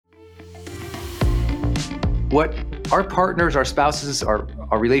What our partners, our spouses, our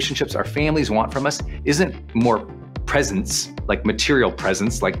relationships, our families want from us isn't more presents, like material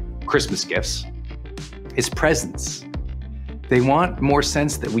presents, like Christmas gifts. It's presence. They want more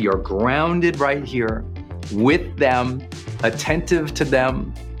sense that we are grounded right here with them, attentive to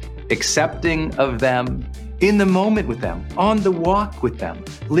them, accepting of them, in the moment with them, on the walk with them,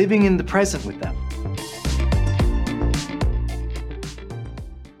 living in the present with them.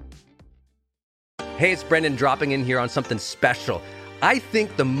 Hey, it's Brendan dropping in here on something special. I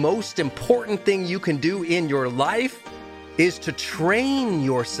think the most important thing you can do in your life is to train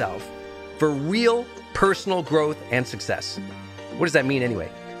yourself for real personal growth and success. What does that mean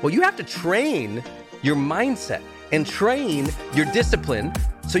anyway? Well, you have to train your mindset and train your discipline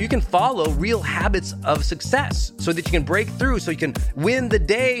so you can follow real habits of success, so that you can break through, so you can win the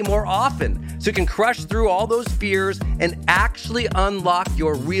day more often, so you can crush through all those fears and actually unlock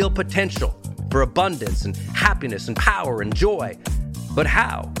your real potential for abundance and happiness and power and joy. But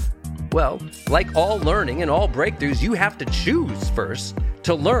how? Well, like all learning and all breakthroughs, you have to choose first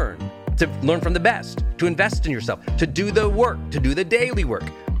to learn from the best, to invest in yourself, to do the work, to do the daily work.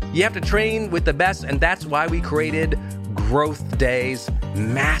 You have to train with the best, and that's why we created Growth Day's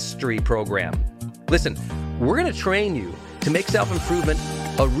Mastery Program. Listen, we're going to train you to make self-improvement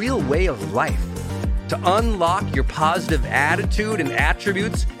a real way of life, to unlock your positive attitude and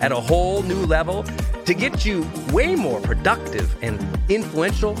attributes at a whole new level, to get you way more productive and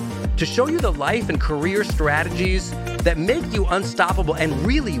influential, to show you the life and career strategies that make you unstoppable and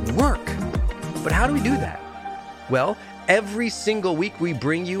really work. But how do we do that? Well, every single week we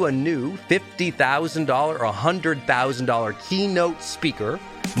bring you a new $50,000 or $100,000 keynote speaker,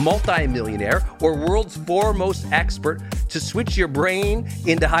 multimillionaire, or world's foremost expert to switch your brain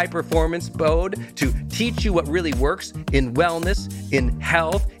into high performance mode, to teach you what really works in wellness, in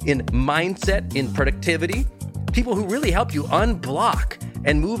health, in mindset, in productivity. People who really help you unblock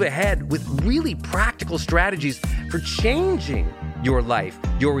and move ahead with really practical strategies for changing your life,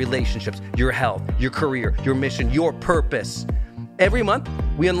 your relationships, your health, your career, your mission, your purpose. Every month,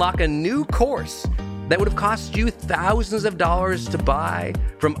 we unlock a new course that would have cost you thousands of dollars to buy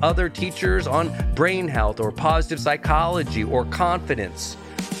from other teachers on brain health or positive psychology or confidence.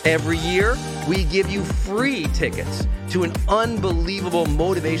 Every year, we give you free tickets to an unbelievable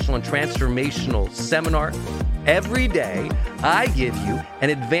motivational and transformational seminar. Every day, I give you an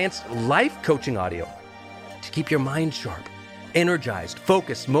advanced life coaching audio to keep your mind sharp, energized,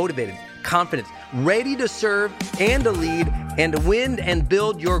 focused, motivated, confident, ready to serve and to lead and to win and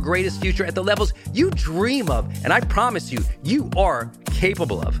build your greatest future at the levels you dream of. And I promise you, you are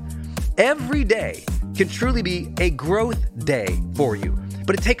capable of. Every day can truly be a growth day for you.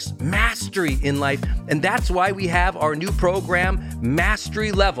 But it takes mastery in life, and that's why we have our new program,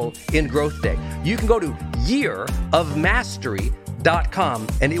 Mastery Level in Growth Day. You can go to yearofmastery.com,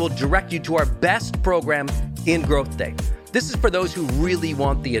 and it will direct you to our best program in Growth Day. This is for those who really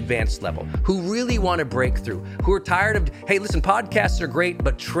want the advanced level, who really want to break through, who are tired of, hey, listen, podcasts are great,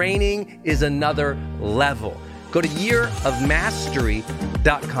 but training is another level. Go to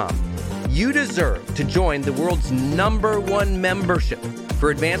yearofmastery.com. You deserve to join the world's #1 membership for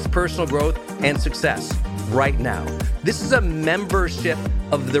advanced personal growth and success right now. This is a membership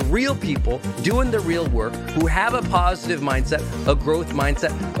of the real people doing the real work, who have a positive mindset, a growth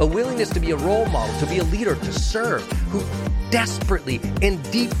mindset, a willingness to be a role model, to be a leader, to serve, who desperately and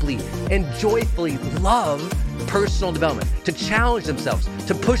deeply and joyfully love personal development, to challenge themselves,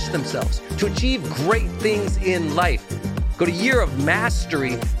 to push themselves, to achieve great things in life. Go to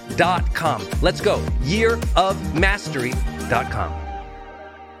yearofmastery.com. Let's go. yearofmastery.com.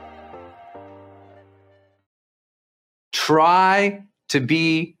 Try to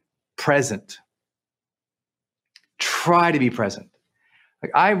be present. Try to be present.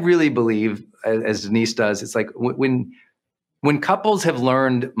 Like, I really believe, as Denise does, it's like when couples have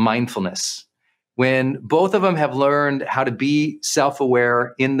learned mindfulness, when both of them have learned how to be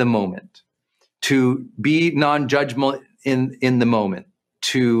self-aware in the moment, to be non-judgmental in the moment,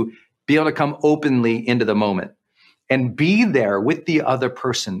 to be able to come openly into the moment and be there with the other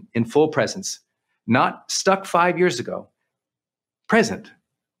person in full presence, not stuck 5 years ago, present,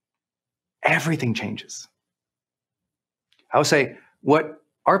 everything changes. I would say what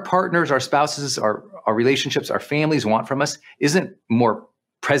our partners, our spouses, our relationships, our families want from us isn't more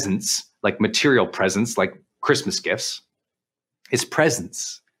presents, like material presents, like Christmas gifts. It's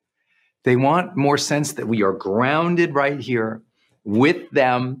presence. They want more sense that we are grounded right here with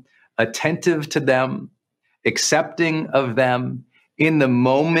them, attentive to them, accepting of them, in the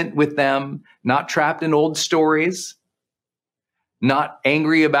moment with them, not trapped in old stories. not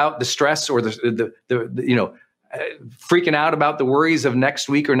angry about the stress or the freaking out about the worries of next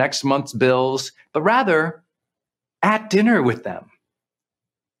week or next month's bills, but rather at dinner with them,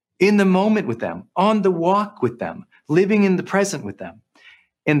 in the moment with them, on the walk with them, living in the present with them.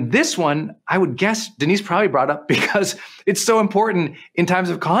 And this one, I would guess Denise probably brought up because it's so important in times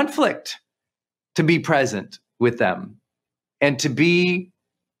of conflict to be present with them and to be,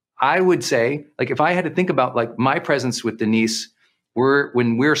 I would say, like if I had to think about like my presence with Denise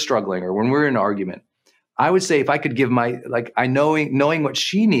when we're struggling or when we're in an argument, I would say if I could give knowing what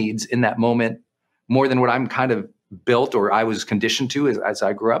she needs in that moment more than what I'm kind of built or I was conditioned to as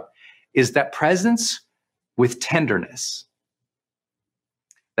I grew up, is that presence with tenderness.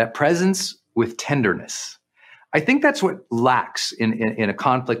 That presence with tenderness. I think that's what lacks in a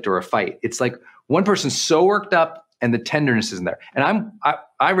conflict or a fight. It's like one person's so worked up and the tenderness isn't there. And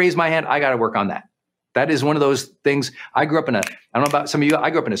I raise my hand, I got to work on that. That is one of those things. I grew up I don't know about some of you, I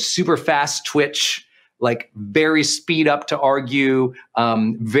grew up in a super fast twitch, like very speed up to argue,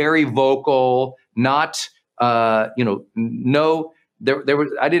 very vocal, not, I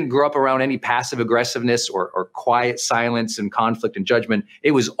didn't grow up around any passive aggressiveness or quiet silence and conflict and judgment.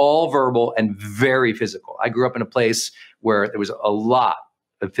 It was all verbal and very physical. I grew up in a place where there was a lot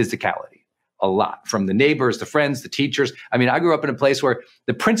of physicality, a lot from the neighbors, the friends, the teachers. I mean, I grew up in a place where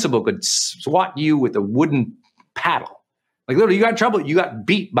the principal could swat you with a wooden paddle. Like literally, you got in trouble, you got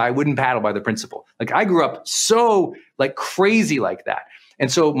beat by a wooden paddle by the principal. Like I grew up so like crazy like that.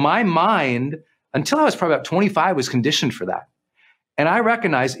 And so my mind, until I was probably about 25, was conditioned for that. And I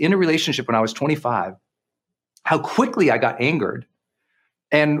recognized in a relationship when I was 25, how quickly I got angered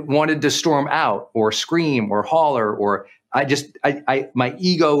and wanted to storm out or scream or holler, or my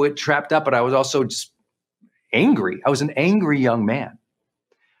ego, it trapped up, but I was also just angry. I was an angry young man.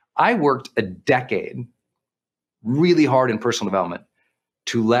 I worked a decade really hard in personal development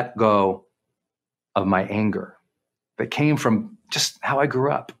to let go of my anger that came from just how I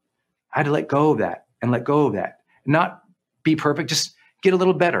grew up. I had to let go of that and let go of that. Not be perfect, just get a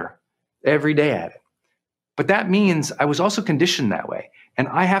little better every day at it. But that means I was also conditioned that way. And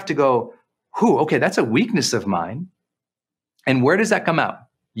I have to go, okay, that's a weakness of mine. And where does that come out?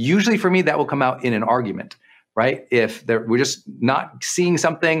 Usually for me, that will come out in an argument, right? If we're just not seeing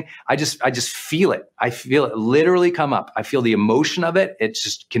something, I just feel it. I feel it literally come up. I feel the emotion of it. It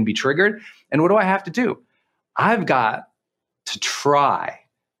just can be triggered. And what do I have to do? I've got to try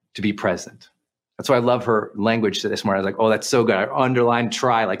to be present. That's why I love her language to this morning. I was like, oh, that's so good. I underlined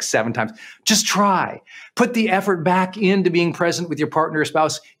try like 7 times. Just try. Put the effort back into being present with your partner or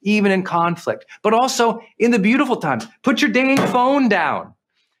spouse, even in conflict, but also in the beautiful times. Put your dang phone down.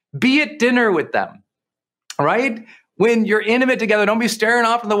 Be at dinner with them, right? When you're intimate together, don't be staring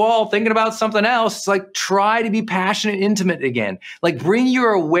off at the wall thinking about something else. It's like try to be passionate, intimate again. Like bring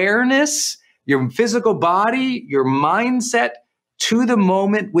your awareness, your physical body, your mindset to the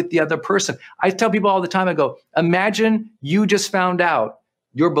moment with the other person. I tell people all the time, I go, imagine you just found out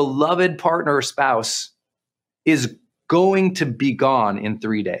your beloved partner or spouse is going to be gone in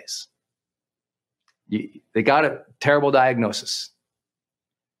 3 days. They got a terrible diagnosis.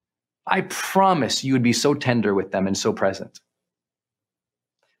 I promise you would be so tender with them and so present.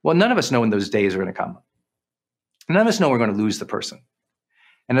 Well, none of us know when those days are going to come. None of us know we're going to lose the person.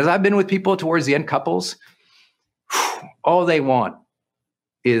 And as I've been with people towards the end, couples, all they want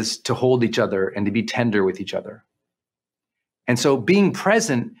is to hold each other and to be tender with each other. And so being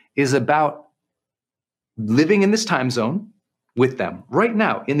present is about living in this time zone with them right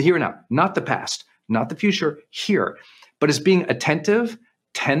now, in the here and now, not the past, not the future, here, but it's being attentive,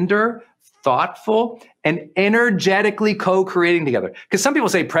 tender, thoughtful, and energetically co-creating together. Because some people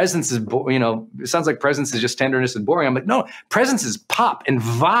say presence is, it sounds like presence is just tenderness and boring. I'm like, no, presence is pop and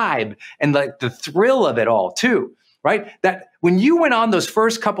vibe and like the thrill of it all too. Right? That when you went on those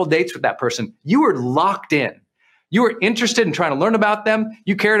first couple dates with that person, you were locked in. You were interested in trying to learn about them.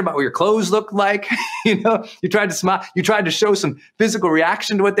 You cared about what your clothes looked like. You tried to smile. You tried to show some physical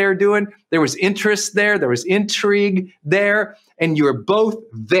reaction to what they were doing. There was interest there. There was intrigue there. And you were both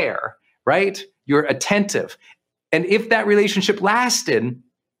there, right? You're attentive. And if that relationship lasted,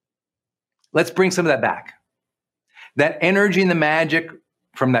 let's bring some of that back. That energy and the magic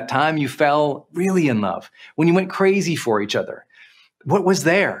from that time you fell really in love, when you went crazy for each other. What was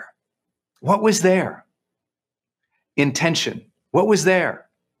there? What was there? Intention. What was there?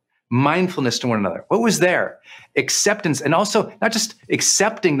 Mindfulness to one another. What was there? Acceptance. And also not just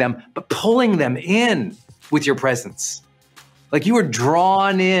accepting them, but pulling them in with your presence. Like you were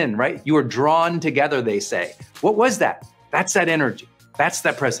drawn in, right? You were drawn together, they say. What was that? That's that energy. That's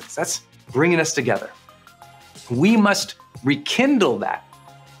that presence. That's bringing us together. We must rekindle that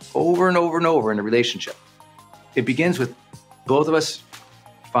over and over and over in a relationship, it begins with both of us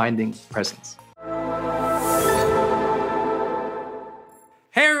finding presence.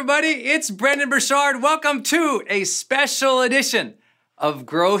 Hey everybody, it's Brendan Burchard. Welcome to a special edition of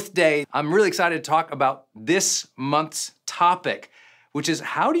Growth Day. I'm really excited to talk about this month's topic, which is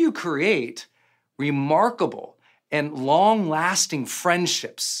how do you create remarkable and long-lasting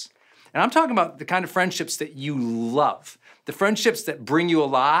friendships? And I'm talking about the kind of friendships that you love, the friendships that bring you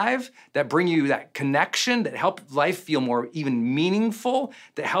alive, that bring you that connection, that help life feel more even meaningful,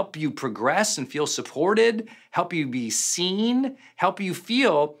 that help you progress and feel supported, help you be seen, help you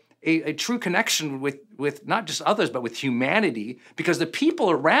feel a true connection with not just others, but with humanity, because the people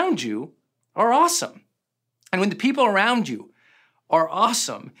around you are awesome. And when the people around you are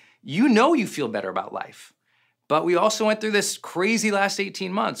awesome, you know you feel better about life. But we also went through this crazy last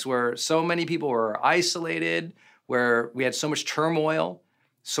 18 months where so many people were isolated, where we had so much turmoil,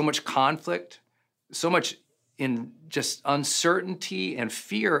 so much conflict, so much in just uncertainty and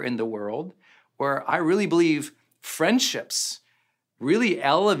fear in the world, where I really believe friendships really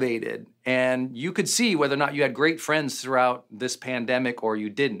elevated, and you could see whether or not you had great friends throughout this pandemic or you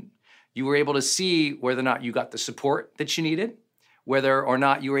didn't. You were able to see whether or not you got the support that you needed, whether or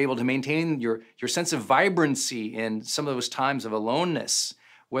not you were able to maintain your sense of vibrancy in some of those times of aloneness,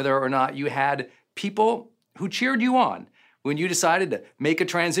 whether or not you had people who cheered you on when you decided to make a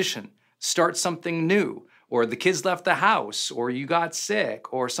transition, start something new, or the kids left the house, or you got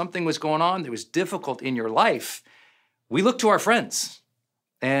sick, or something was going on that was difficult in your life. We look to our friends.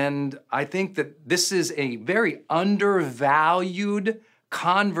 And I think that this is a very undervalued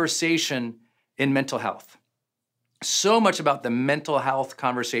conversation in mental health. So much about the mental health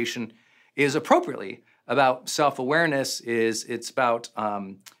conversation is appropriately about self-awareness, it's about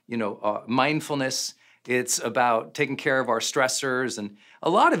mindfulness, it's about taking care of our stressors, and a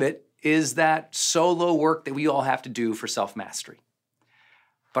lot of it is that solo work that we all have to do for self-mastery.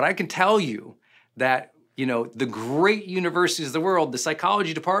 But I can tell you that, the great universities of the world, the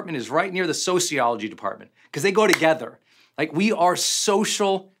psychology department is right near the sociology department because they go together. Like, we are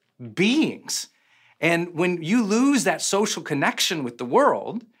social beings. And when you lose that social connection with the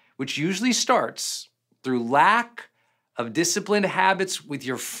world, which usually starts through lack of disciplined habits with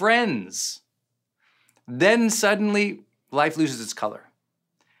your friends, then suddenly life loses its color.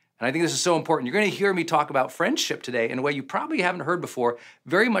 And I think this is so important. You're going to hear me talk about friendship today in a way you probably haven't heard before,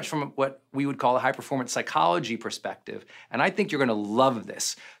 very much from what we would call a high-performance psychology perspective. And I think you're going to love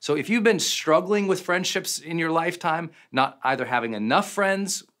this. So if you've been struggling with friendships in your lifetime, not either having enough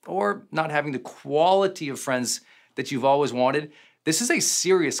friends or not having the quality of friends that you've always wanted, this is a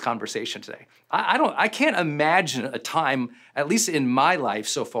serious conversation today. I can't imagine a time, at least in my life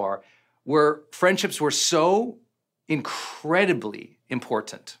so far, where friendships were so incredibly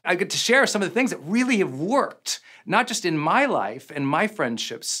important. I get to share some of the things that really have worked, not just in my life and my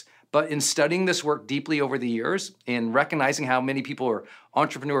friendships, but in studying this work deeply over the years, in recognizing how many people are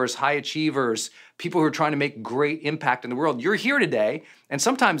entrepreneurs, high achievers, people who are trying to make great impact in the world. You're here today, and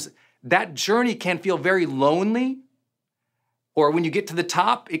sometimes that journey can feel very lonely, or when you get to the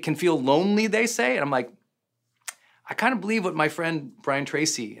top, it can feel lonely, they say, and I'm like, I kind of believe what my friend Brian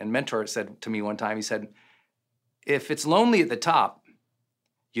Tracy and mentor said to me one time. He said, if it's lonely at the top,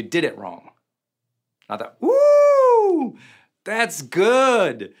 you did it wrong. And I thought, woo, that's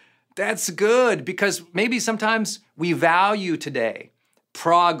good. That's good, because maybe sometimes we value today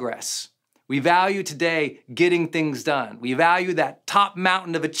progress. We value today getting things done. We value that top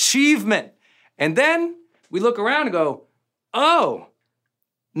mountain of achievement. And then we look around and go, oh,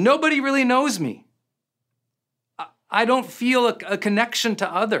 nobody really knows me. I don't feel a connection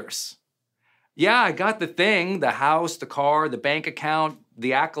to others. Yeah, I got the thing, the house, the car, the bank account,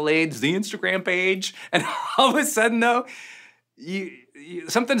 the accolades, the Instagram page, and all of a sudden, though,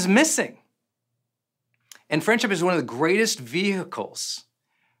 something's missing. And friendship is one of the greatest vehicles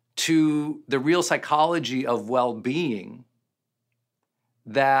to the real psychology of well-being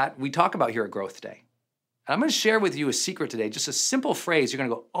that we talk about here at Growth Day. And I'm going to share with you a secret today, just a simple phrase. You're going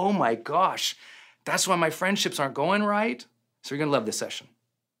to go, oh my gosh, that's why my friendships aren't going right. So you're going to love this session.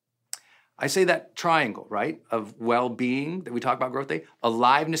 I say that triangle, right, of well-being that we talk about Growth Day.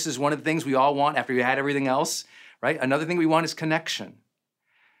 Aliveness is one of the things we all want after we had everything else, right? Another thing we want is connection.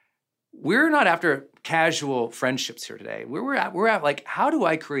 We're not after casual friendships here today. We're at like, how do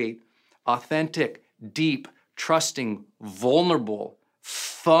I create authentic, deep, trusting, vulnerable,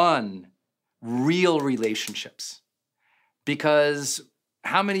 fun, real relationships? Because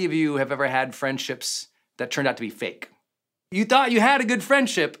how many of you have ever had friendships that turned out to be fake? You thought you had a good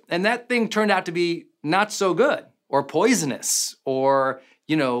friendship, and that thing turned out to be not so good. or poisonous, or,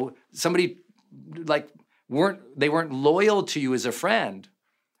 somebody like they weren't loyal to you as a friend,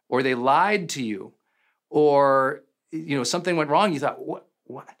 or they lied to you, or, something went wrong. You thought,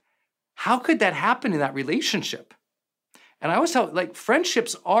 what? How could that happen in that relationship? And I always tell,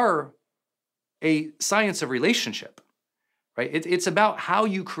 friendships are a science of relationship, right? It's about how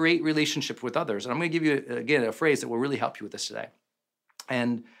you create relationship with others. And I'm going to give you, again, a phrase that will really help you with this today.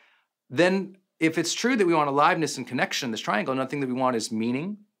 And then if it's true that we want aliveness and connection, this triangle, another thing that we want is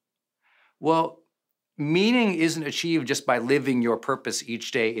meaning. Well, meaning isn't achieved just by living your purpose each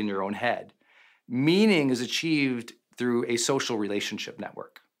day in your own head. Meaning is achieved through a social relationship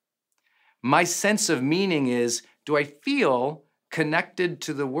network. My sense of meaning is, do I feel connected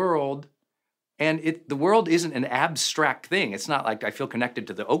to the world? And the world isn't an abstract thing. It's not like I feel connected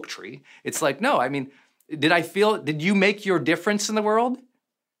to the oak tree. It's like, no, did you make your difference in the world?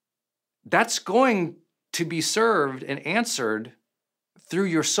 That's going to be served and answered through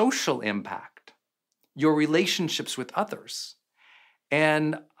your social impact, your relationships with others.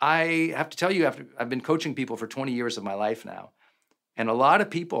 And I have to tell you, I've been coaching people for 20 years of my life now, and a lot of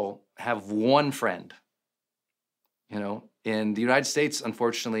people have one friend. In the United States,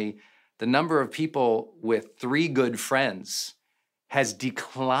 unfortunately, the number of people with 3 good friends has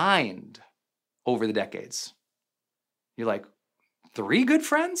declined over the decades. You're like, 3 good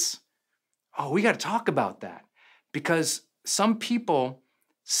friends? Oh, we got to talk about that, because some people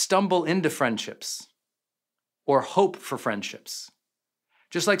stumble into friendships or hope for friendships.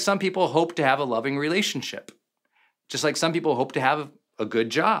 Just like some people hope to have a loving relationship. Just like some people hope to have a good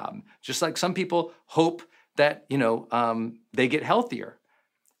job. Just like some people hope that, they get healthier.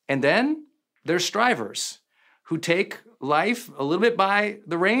 And then there's strivers who take life a little bit by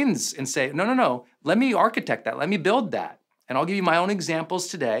the reins and say, no, let me architect that. Let me build that. And I'll give you my own examples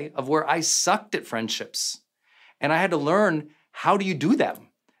today of where I sucked at friendships. And I had to learn, how do you do them?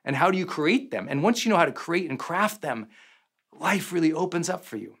 And how do you create them? And once you know how to create and craft them, life really opens up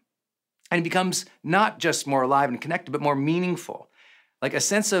for you. And it becomes not just more alive and connected, but more meaningful. Like a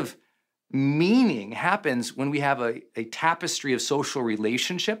sense of meaning happens when we have a tapestry of social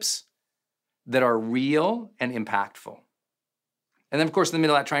relationships that are real and impactful. And then, of course, in the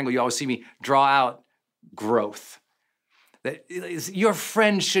middle of that triangle, you always see me draw out growth. That your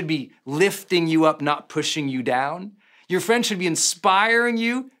friend should be lifting you up, not pushing you down. Your friend should be inspiring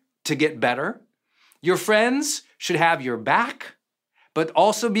you to get better. Your friends should have your back, but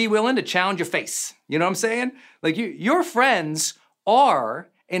also be willing to challenge your face. You know what I'm saying? Like your friends are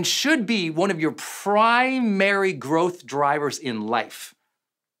and should be one of your primary growth drivers in life.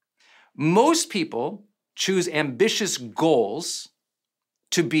 Most people choose ambitious goals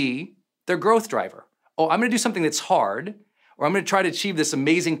to be their growth driver. Oh, I'm going to do something that's hard, or I'm going to try to achieve this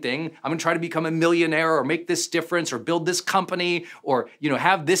amazing thing. I'm going to try to become a millionaire or make this difference or build this company or,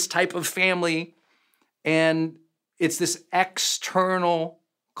 have this type of family. And it's this external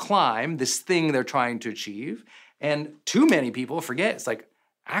climb, this thing they're trying to achieve. And too many people forget, it's like,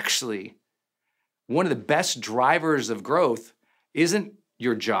 actually, one of the best drivers of growth isn't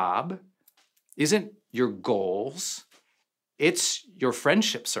your job, isn't your goals, it's your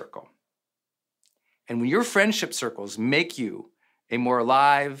friendship circle. And when your friendship circles make you a more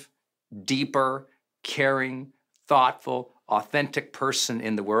alive, deeper, caring, thoughtful, authentic person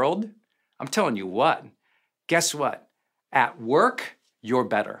in the world, I'm telling you what, guess what? At work, you're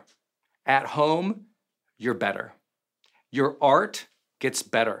better. At home, you're better. Your art gets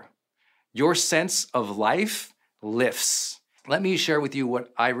better. Your sense of life lifts. Let me share with you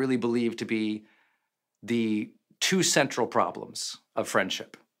what I really believe to be the 2 central problems of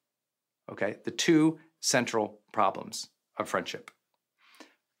friendship. Okay, the 2 central problems of friendship.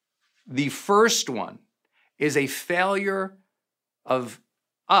 The first one is a failure of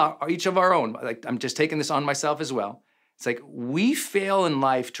each of our own. Like, I'm just taking this on myself as well. It's like we fail in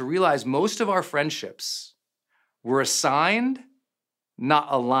life to realize most of our friendships were assigned, not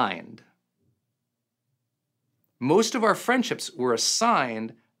aligned. Most of our friendships were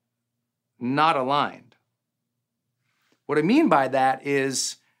assigned, not aligned. What I mean by that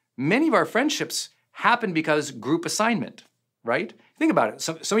is many of our friendships happen because group assignment, right? Think about it.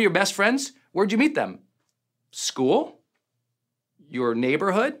 Some of your best friends, where'd you meet them? School? Your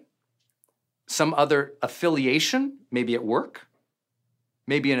neighborhood? Some other affiliation, maybe at work?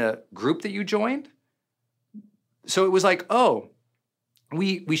 Maybe in a group that you joined? So it was like, oh,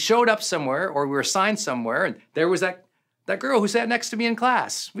 we showed up somewhere or we were assigned somewhere and there was that girl who sat next to me in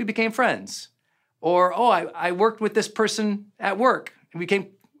class. We became friends. Or, oh, I worked with this person at work.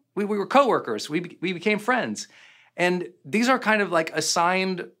 We were coworkers. We became friends. And these are kind of like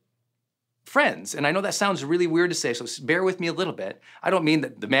assigned friends. And I know that sounds really weird to say, so bear with me a little bit. I don't mean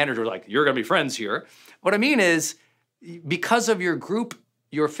that the manager like, you're gonna be friends here. What I mean is, because of your group,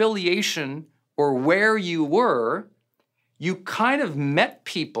 your affiliation, or where you were, you kind of met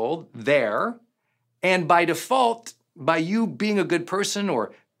people there, and by default, by you being a good person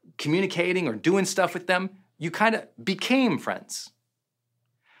or communicating or doing stuff with them, you kind of became friends.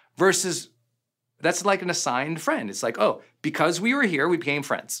 Versus, that's like an assigned friend. It's like, oh, because we were here, we became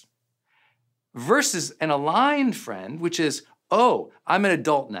friends. Versus an aligned friend, which is, oh, I'm an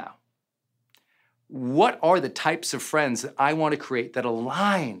adult now. What are the types of friends that I want to create that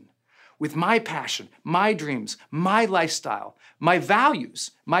align with my passion, my dreams, my lifestyle, my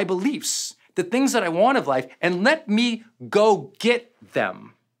values, my beliefs, the things that I want of life, and let me go get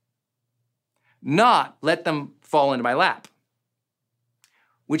them, not let them fall into my lap.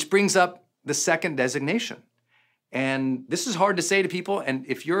 Which brings up the second designation. And this is hard to say to people. And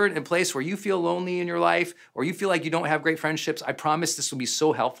if you're in a place where you feel lonely in your life, or you feel like you don't have great friendships, I promise this will be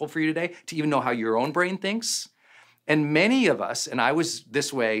so helpful for you today to even know how your own brain thinks. And many of us, and I was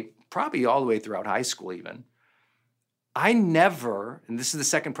this way probably all the way throughout high school even, I never, and this is the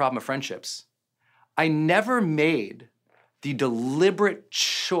second problem of friendships, I never made the deliberate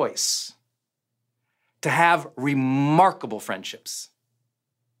choice to have remarkable friendships.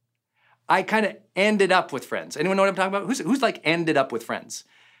 I kind of ended up with friends. Anyone know what I'm talking about? Who's like ended up with friends?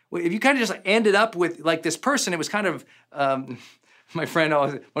 Well, if you kind of just like ended up with like this person, it was kind of, my friend,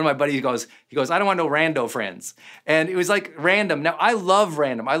 one of my buddies he goes, I don't want no rando friends. And it was like random. Now, I love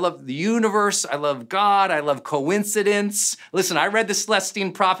random. I love the universe. I love God. I love coincidence. Listen, I read the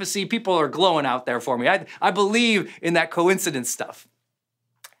Celestine prophecy. People are glowing out there for me. I believe in that coincidence stuff.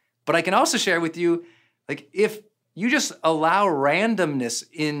 But I can also share with you, like, if you just allow randomness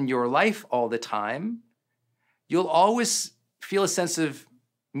in your life all the time, you'll always feel a sense of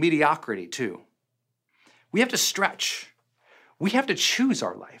mediocrity too. We have to stretch. We have to choose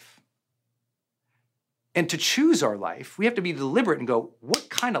our life. And to choose our life, we have to be deliberate and go, what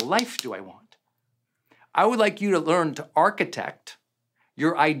kind of life do I want? I would like you to learn to architect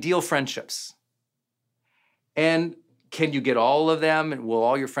your ideal friendships. And can you get all of them? And will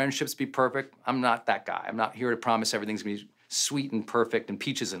all your friendships be perfect? I'm not that guy. I'm not here to promise everything's gonna be sweet and perfect and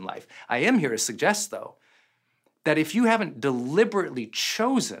peaches in life. I am here to suggest, though, that if you haven't deliberately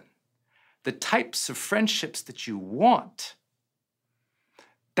chosen the types of friendships that you want,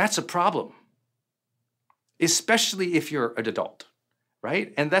 that's a problem, especially if you're an adult,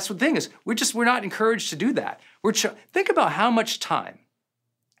 right? And that's the thing is, we're not encouraged to do that. Think about how much time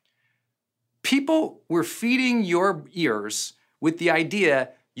people were feeding your ears with the idea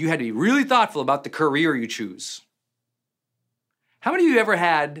you had to be really thoughtful about the career you choose. How many of you ever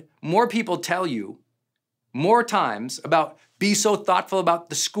had more people tell you more times about be so thoughtful about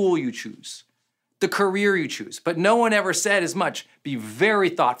the school you choose, the career you choose, but no one ever said as much, be very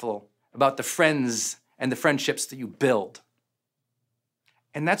thoughtful about the friends and the friendships that you build.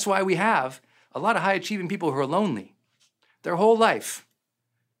 And that's why we have a lot of high-achieving people who are lonely their whole life.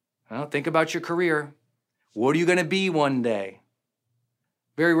 Well, think about your career. What are you going to be one day?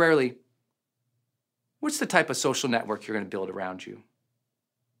 Very rarely, what's the type of social network you're going to build around you?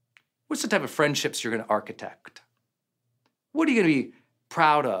 What's the type of friendships you're going to architect? What are you going to be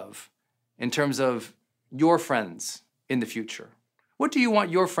proud of in terms of your friends in the future? What do you want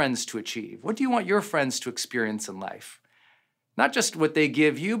your friends to achieve? What do you want your friends to experience in life? Not just what they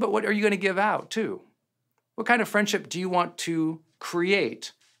give you, but what are you going to give out too? What kind of friendship do you want to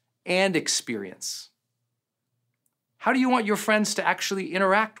create and experience? How do you want your friends to actually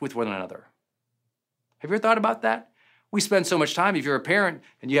interact with one another? Have you ever thought about that? We spend so much time, if you're a parent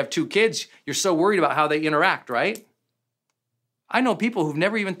and you have 2 kids, you're so worried about how they interact, right? I know people who've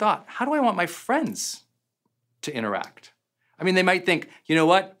never even thought, how do I want my friends to interact? I mean, they might think, you know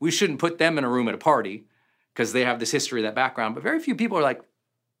what, we shouldn't put them in a room at a party because they have this history, that background, but very few people are like,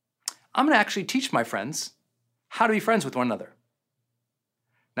 I'm gonna actually teach my friends how to be friends with one another.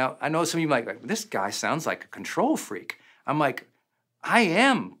 Now, I know some of you might be like, this guy sounds like a control freak. I'm like, I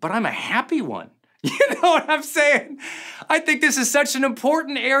am, but I'm a happy one. You know what I'm saying? I think this is such an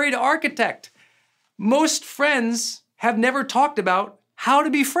important area to architect. Most friends have never talked about how to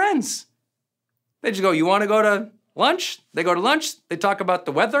be friends. They just go, you want to go to lunch? They go to lunch. They talk about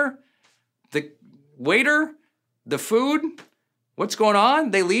the weather, the waiter, the food, what's going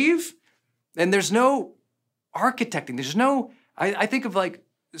on. They leave. And there's no architecting. There's no, I think of like,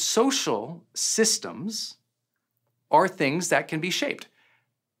 social systems are things that can be shaped.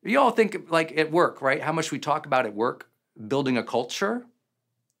 You all think like at work, right? How much we talk about at work, building a culture.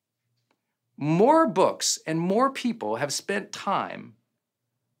 More books and more people have spent time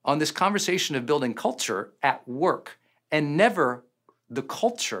on this conversation of building culture at work and never the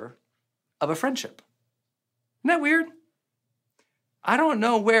culture of a friendship. Isn't that weird? I don't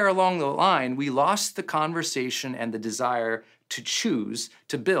know where along the line we lost the conversation and the desire to choose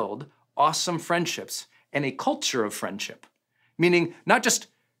to build awesome friendships and a culture of friendship. Meaning not just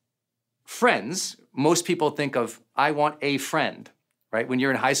friends. Most people think of, I want a friend, right? When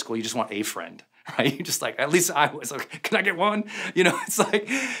you're in high school, you just want a friend, right? You're just like, at least I was like, can I get one? You know, it's like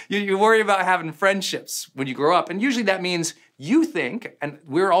you worry about having friendships when you grow up. And usually that means you think, and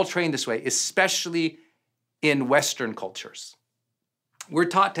we're all trained this way, especially in Western cultures. We're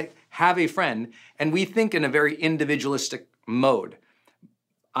taught to have a friend, and we think in a very individualistic mode.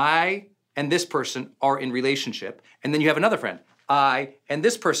 I and this person are in relationship, and then you have another friend. I and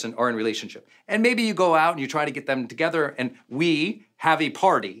this person are in relationship. And maybe you go out and you try to get them together, and we have a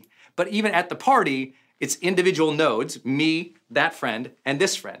party. But even at the party, it's individual nodes, me, that friend, and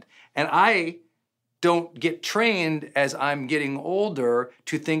this friend. And I don't get trained as I'm getting older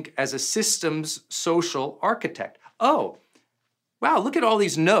to think as a systems social architect. Oh, wow, look at all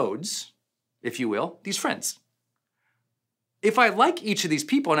these nodes, if you will, these friends. If I like each of these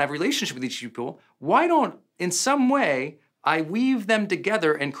people and I have a relationship with each of these people, why don't, in some way, I weave them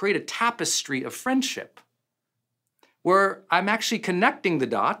together and create a tapestry of friendship where I'm actually connecting the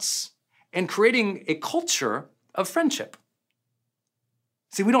dots and creating a culture of friendship?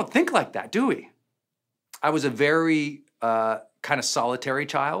 See, we don't think like that, do we? I was a very kind of solitary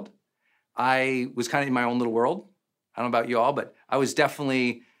child. I was kind of in my own little world. I don't know about you all, but I was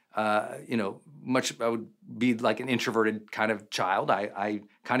definitely, I would be like an introverted kind of child. I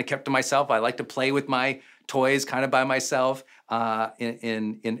kind of kept to myself. I like to play with my toys kind of by myself.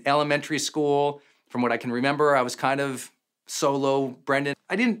 In elementary school, from what I can remember, I was kind of solo, Brendan.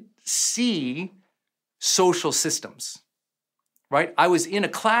 I didn't see social systems, right? I was in a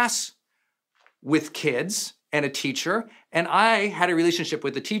class with kids and a teacher, and I had a relationship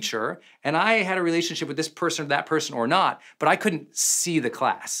with the teacher, and I had a relationship with this person or that person or not, but I couldn't see the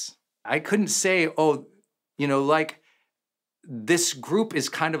class. I couldn't say, oh, like this group is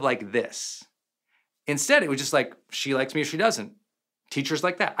kind of like this. Instead, it was just like, she likes me or she doesn't. Teachers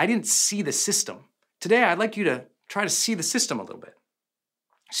like that. I didn't see the system. Today, I'd like you to try to see the system a little bit.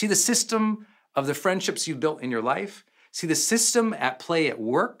 See the system of the friendships you've built in your life. See the system at play at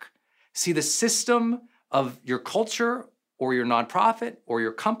work. See the system of your culture or your nonprofit or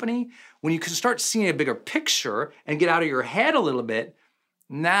your company. When you can start seeing a bigger picture and get out of your head a little bit,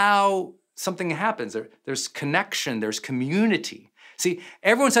 now something happens. There's connection, there's community. See,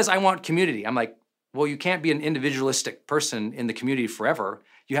 everyone says, I want community. I'm like, well, you can't be an individualistic person in the community forever.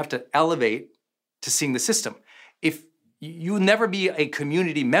 You have to elevate to seeing the system. If you'll never be a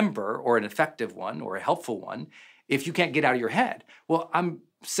community member or an effective one or a helpful one if you can't get out of your head. Well, I'm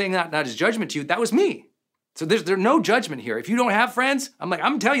saying that not as judgment to you. That was me. So there's no judgment here. If you don't have friends,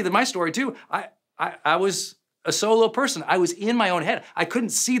 I'm telling you my story too. I was a solo person. I was in my own head. I couldn't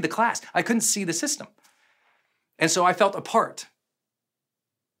see the class. I couldn't see the system. And so I felt apart.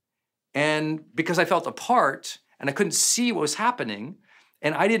 And because I felt apart and I couldn't see what was happening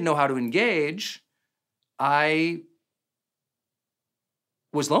and I didn't know how to engage, I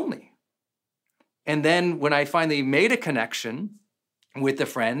was lonely. And then when I finally made a connection with a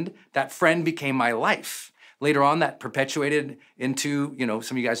friend, that friend became my life. Later on, that perpetuated into,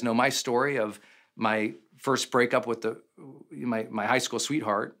 some of you guys know my story of my first breakup with my high school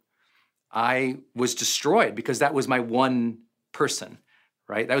sweetheart. I was destroyed because that was my one person,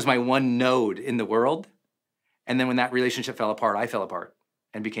 right? That was my one node in the world. And then when that relationship fell apart, I fell apart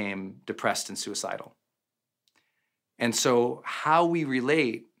and became depressed and suicidal. And so how we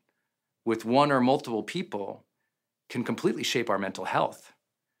relate with one or multiple people can completely shape our mental health.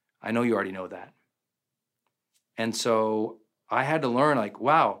 I know you already know that. And so I had to learn,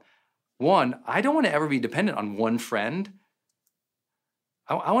 wow, one, I don't want to ever be dependent on one friend.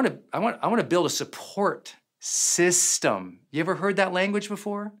 I want to build a support system. You ever heard that language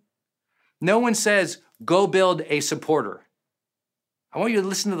before? No one says, go build a supporter. I want you to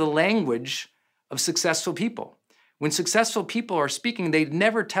listen to the language of successful people. When successful people are speaking, they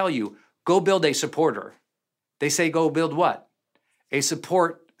never tell you, go build a supporter. They say, go build what? A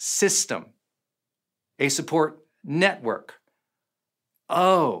support system, a support network.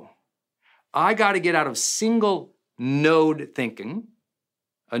 Oh, I got to get out of single node thinking.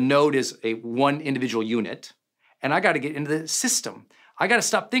 A node is a one individual unit. And I got to get into the system. I got to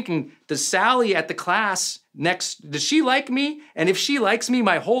stop thinking, does Sally at the class next, does she like me? And if she likes me,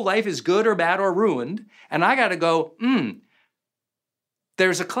 my whole life is good or bad or ruined. And I got to go,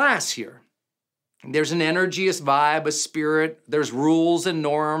 there's a class here. There's an energy, a vibe, a spirit. There's rules and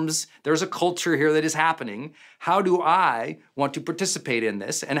norms. There's a culture here that is happening. How do I want to participate in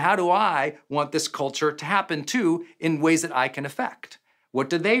this? And how do I want this culture to happen too in ways that I can affect? What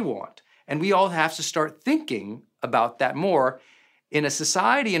do they want? And we all have to start thinking about that more in a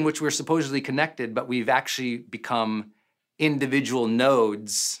society in which we're supposedly connected, but we've actually become individual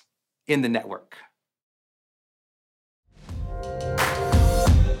nodes in the network.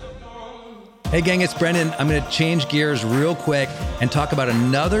 Hey gang, it's Brendan. I'm going to change gears real quick and talk about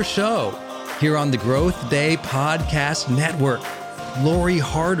another show here on the Growth Day Podcast Network. Lori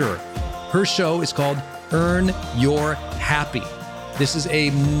Harder. Her show is called Earn Your Happy. This is a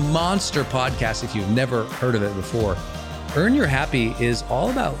monster podcast if you've never heard of it before. Earn Your Happy is all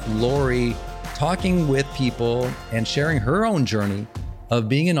about Lori talking with people and sharing her own journey of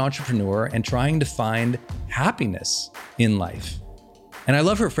being an entrepreneur and trying to find happiness in life. And I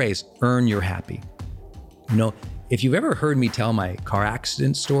love her phrase, earn your happy. You know, if you've ever heard me tell my car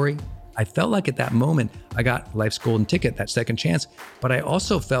accident story, I felt like at that moment, I got life's golden ticket, that second chance, but I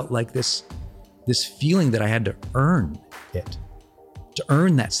also felt like this feeling that I had to earn it, to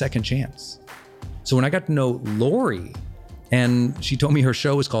earn that second chance. So when I got to know Lori and she told me her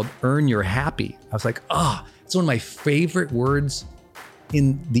show was called Earn Your Happy, I was like, it's one of my favorite words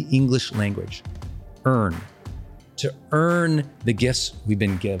in the English language, earn. To earn the gifts we've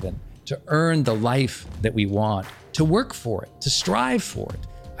been given, to earn the life that we want, to work for it, to strive for it.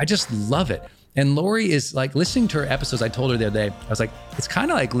 I just love it. And Lori is like, listening to her episodes, I told her the other day, I was like, it's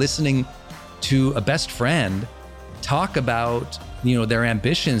kind of like listening to a best friend talk about, you know, their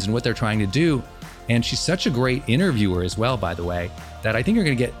ambitions and what they're trying to do. And she's such a great interviewer as well, by the way, that I think you're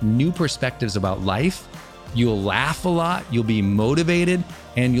going to get new perspectives about life. You'll laugh a lot, you'll be motivated,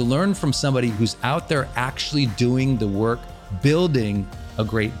 and you'll learn from somebody who's out there actually doing the work, building a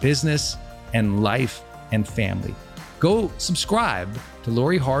great business and life and family. Go subscribe to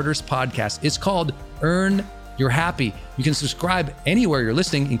Lori Harder's podcast. It's called Earn Your Happy. You can subscribe anywhere you're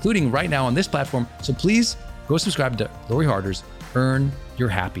listening, including right now on this platform. So please go subscribe to Lori Harder's Earn Your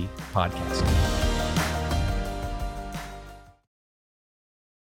Happy podcast.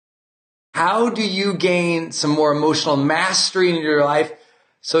 How do you gain some more emotional mastery in your life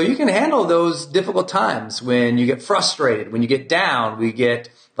so you can handle those difficult times when you get frustrated, when you get down, we get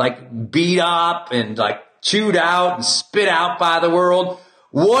like beat up and like chewed out and spit out by the world?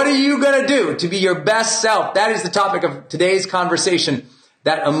 What are you going to do to be your best self? That is the topic of today's conversation.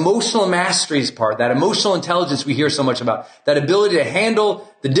 That emotional masteries part, that emotional intelligence we hear so much about, that ability to handle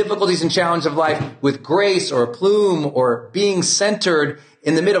the difficulties and challenges of life with grace or aplomb or being centered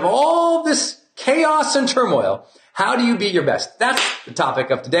in the middle of all this chaos and turmoil. How do you be your best? That's the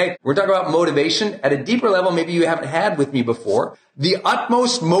topic of today. We're talking about motivation at a deeper level maybe you haven't had with me before. The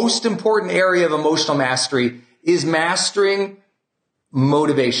utmost, most important area of emotional mastery is mastering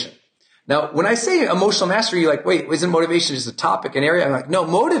motivation. Now, when I say emotional mastery, you're like, wait, isn't motivation just a topic, an area? I'm like, no,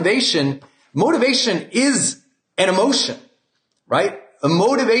 motivation is an emotion, right? A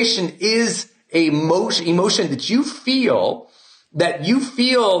motivation is a emotion that you feel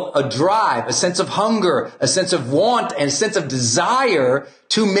a drive, a sense of hunger, a sense of want, and a sense of desire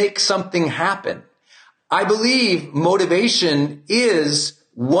to make something happen. I believe motivation is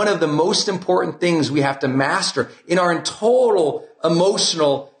one of the most important things we have to master in our total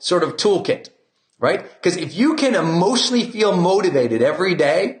emotional sort of toolkit, right? Because if you can emotionally feel motivated every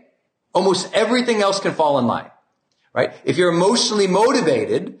day, almost everything else can fall in line, right? If you're emotionally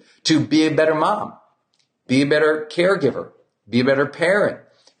motivated to be a better mom, be a better caregiver, be a better parent,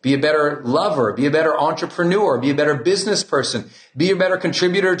 be a better lover, be a better entrepreneur, be a better business person, be a better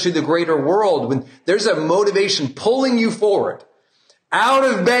contributor to the greater world, when there's a motivation pulling you forward out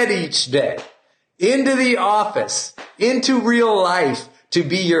of bed each day, into the office, into real life to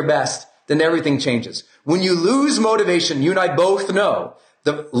be your best, then everything changes. When you lose motivation, you and I both know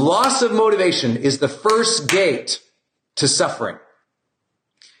the loss of motivation is the first gate to suffering.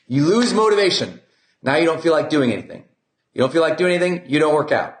 You lose motivation. Now you don't feel like doing anything. You don't feel like doing anything, you don't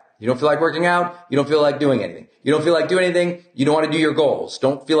work out. You don't feel like working out, you don't feel like doing anything. You don't feel like doing anything, you don't want to do your goals.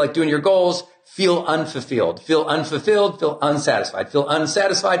 Don't feel like doing your goals, feel unfulfilled. Feel unfulfilled, feel unsatisfied. Feel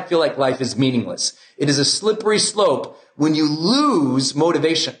unsatisfied, feel like life is meaningless. It is a slippery slope when you lose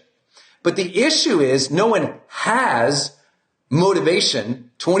motivation. But the issue is no one has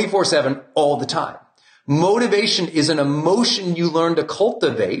motivation 24/7 all the time. Motivation is an emotion you learn to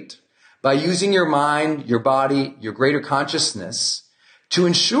cultivate by using your mind, your body, your greater consciousness to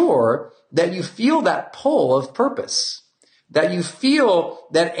ensure that you feel that pull of purpose, that you feel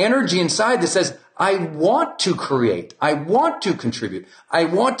that energy inside that says, I want to create. I want to contribute. I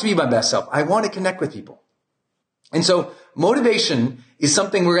want to be my best self. I want to connect with people. And so motivation is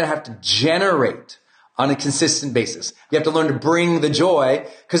something we're going to have to generate on a consistent basis. You have to learn to bring the joy,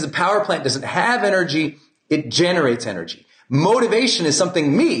 because the power plant doesn't have energy. It generates energy. Motivation is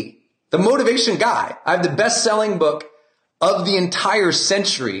something the motivation guy. I have the best-selling book of the entire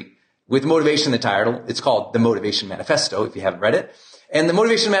century with motivation in the title. It's called The Motivation Manifesto, if you haven't read it. And the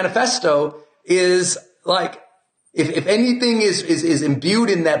Motivation Manifesto is like, if anything is imbued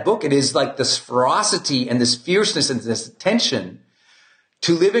in that book, it is like this ferocity and this fierceness and this attention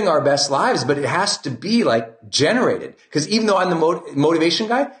to living our best lives, but it has to be like generated. Because even though I'm the motivation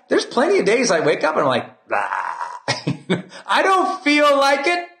guy, there's plenty of days I wake up and I'm like, blah. I don't feel like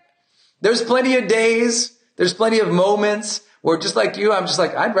it. There's plenty of days, there's plenty of moments where, just like you, I'm just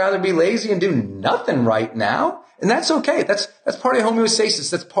like, I'd rather be lazy and do nothing right now. And that's okay. That's part of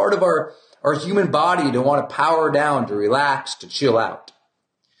homeostasis. That's part of our human body, to want to power down, to relax, to chill out.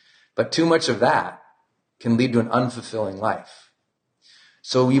 But too much of that can lead to an unfulfilling life.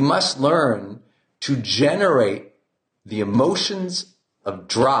 So we must learn to generate the emotions of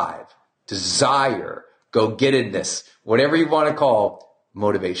drive, desire, go-gettedness, whatever you want to call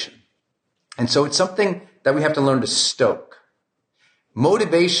motivation. And so it's something that we have to learn to stoke.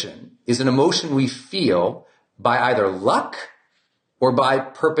 Motivation is an emotion we feel by either luck or by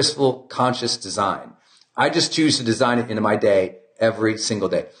purposeful, conscious design. I just choose to design it into my day every single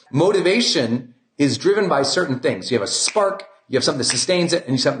day. Motivation is driven by certain things. You have a spark, you have something that sustains it, and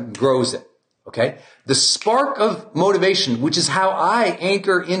you have something that grows it. Okay? The spark of motivation, which is how I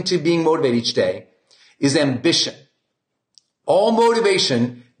anchor into being motivated each day, is ambition. All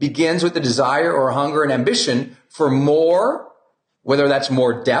motivation begins with the desire or hunger and ambition for more, whether that's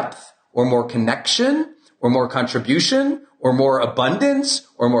more depth or more connection or more contribution or more abundance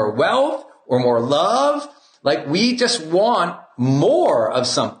or more wealth or more love. Like, we just want more of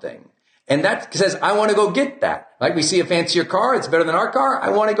something. And that says, I want to go get that. Like, we see a fancier car, it's better than our car, I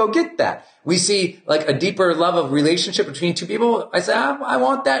want to go get that. We see like a deeper love of relationship between two people, I say, I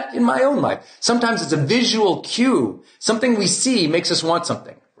want that in my own life. Sometimes it's a visual cue. Something we see makes us want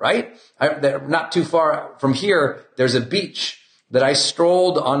something, right? Not too far from here, there's a beach that I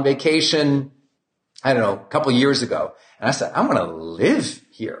strolled on vacation, I don't know, a couple of years ago. And I said, I'm going to live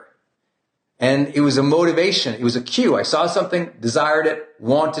here. And it was a motivation. It was a cue. I saw something, desired it,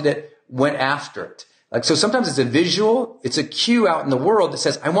 wanted it, went after it. Like, so sometimes it's a visual, it's a cue out in the world that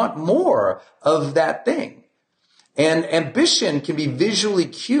says, I want more of that thing. And ambition can be visually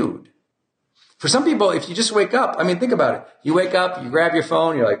cued. For some people, if you just wake up, I mean, think about it. You wake up, you grab your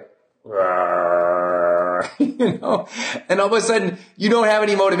phone, you're like, you know, and all of a sudden you don't have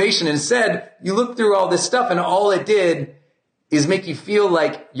any motivation. Instead, you look through all this stuff and all it did is make you feel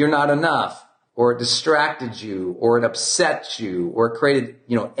like you're not enough, or it distracted you, or it upset you, or it created,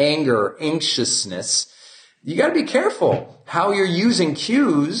 anger or anxiousness. You got to be careful how you're using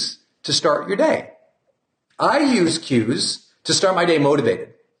cues to start your day. I use cues to start my day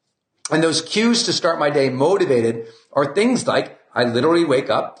motivated. And those cues to start my day motivated are things like, I literally wake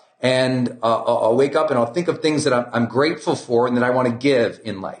up and I'll wake up and I'll think of things that I'm grateful for and that I want to give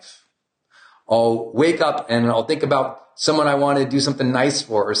in life. I'll wake up and I'll think about someone I want to do something nice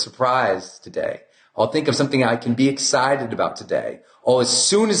for or surprise today. I'll think of something I can be excited about today. I'll, as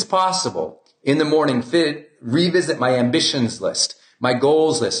soon as possible in the morning, revisit my ambitions list, my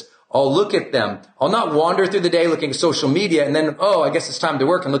goals list. I'll look at them. I'll not wander through the day looking at social media and then, I guess it's time to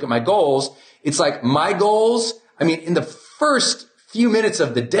work and look at my goals. It's like my goals, in the first few minutes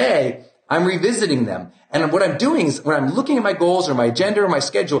of the day, I'm revisiting them. And what I'm doing is when I'm looking at my goals or my agenda or my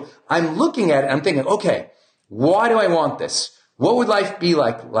schedule, I'm looking at it and I'm thinking, okay, why do I want this? What would life be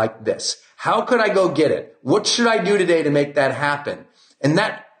like this? How could I go get it? What should I do today to make that happen? And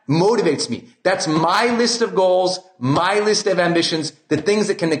that motivates me. That's my list of goals, my list of ambitions, the things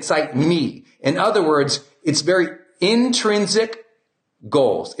that can excite me. In other words, it's very intrinsic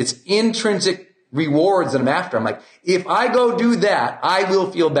goals. It's intrinsic rewards that I'm after. I'm like, if I go do that, I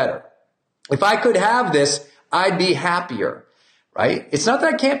will feel better. If I could have this, I'd be happier, right? It's not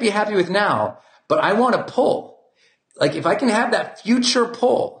that I can't be happy with now, but I want to pull. Like, if I can have that future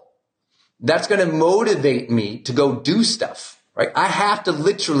pull, that's going to motivate me to go do stuff, right? I have to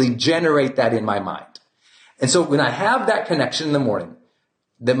literally generate that in my mind. And so when I have that connection in the morning,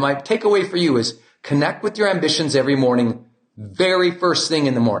 then my takeaway for you is connect with your ambitions every morning, very first thing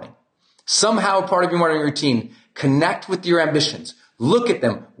in the morning. Somehow part of your morning routine, connect with your ambitions. Look at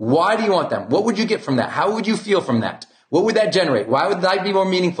them. Why do you want them? What would you get from that? How would you feel from that? What would that generate? Why would life be more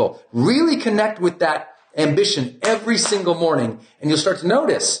meaningful? Really connect with that ambition every single morning, and you'll start to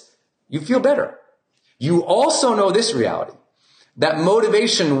notice you feel better. You also know this reality, that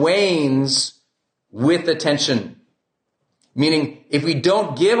motivation wanes with attention. Meaning, if we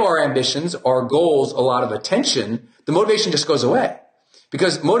don't give our ambitions, our goals, a lot of attention, the motivation just goes away.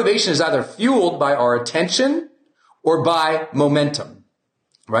 Because motivation is either fueled by our attention or by momentum,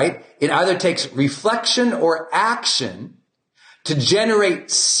 right? It either takes reflection or action to generate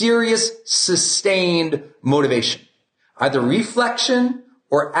serious, sustained motivation. Either reflection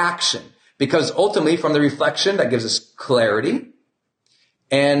or action. Because ultimately, from the reflection, that gives us clarity,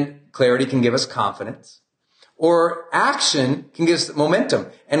 and clarity can give us confidence. Or action can give us momentum.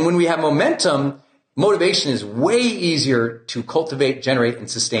 And when we have momentum, motivation is way easier to cultivate, generate, and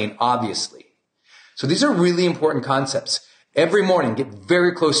sustain, obviously. So these are really important concepts. Every morning, get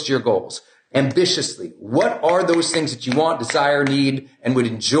very close to your goals. Ambitiously. What are those things that you want, desire, need, and would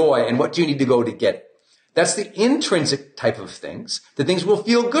enjoy, and what do you need to go to get it? That's the intrinsic type of things, the things we'll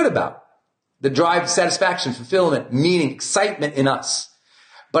feel good about, that drive satisfaction, fulfillment, meaning, excitement in us.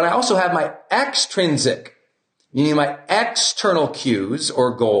 But I also have my extrinsic, meaning my external cues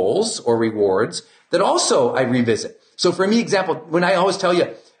or goals or rewards that also I revisit. So for me, example, when I always tell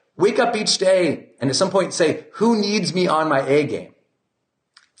you, wake up each day and at some point say, who needs me on my A game?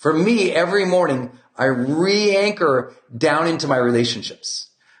 For me, every morning, I re-anchor down into my relationships.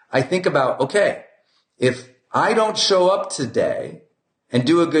 I think about, okay, if I don't show up today and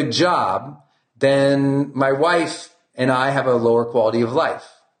do a good job, then my wife and I have a lower quality of life.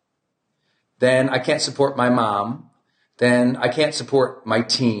 Then I can't support my mom. Then I can't support my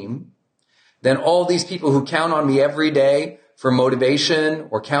team. Then all these people who count on me every day for motivation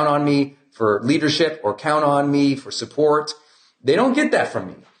or count on me for leadership or count on me for support, they don't get that from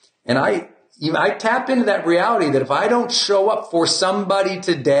me. And I tap into that reality that if I don't show up for somebody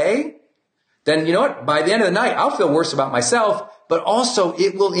today, then you know what? By the end of the night, I'll feel worse about myself, but also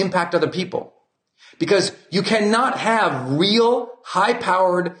it will impact other people. Because you cannot have real,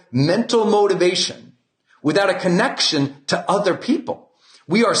 high-powered mental motivation without a connection to other people.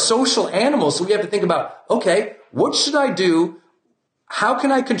 We are social animals, so we have to think about, okay, what should I do? How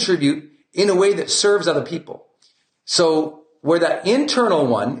can I contribute in a way that serves other people? So where that internal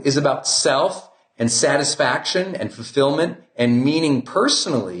one is about self and satisfaction and fulfillment and meaning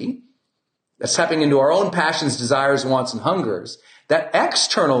personally, that's tapping into our own passions, desires, wants, and hungers. That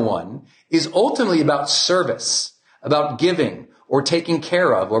external one is ultimately about service, about giving or taking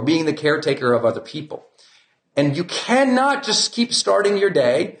care of or being the caretaker of other people. And you cannot just keep starting your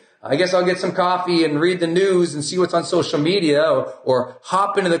day. I guess I'll get some coffee and read the news and see what's on social media or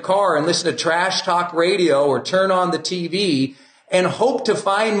hop into the car and listen to trash talk radio or turn on the TV and hope to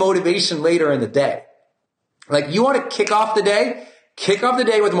find motivation later in the day. Like you want to kick off the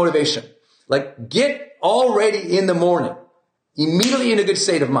day with motivation. Like get already in the morning, immediately in a good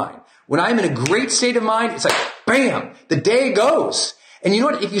state of mind. When I'm in a great state of mind, it's like, bam, the day goes. And you know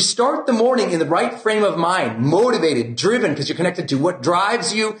what? If you start the morning in the right frame of mind, motivated, driven, because you're connected to what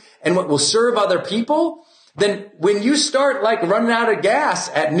drives you and what will serve other people, then when you start like running out of gas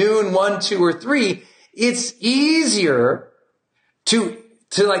at noon, 1, 2, or 3, it's easier to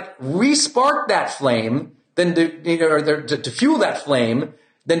like re-spark that flame than to fuel that flame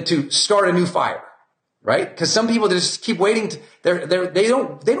than to start a new fire. Right? Because some people just keep waiting. They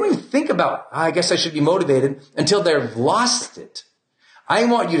don't even think about, I guess I should be motivated until they've lost it. I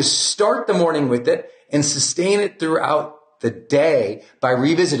want you to start the morning with it and sustain it throughout the day by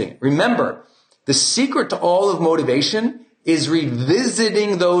revisiting it. Remember, the secret to all of motivation is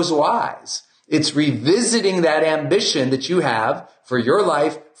revisiting those whys. It's revisiting that ambition that you have for your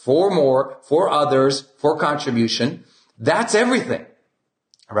life, for more, for others, for contribution. That's everything.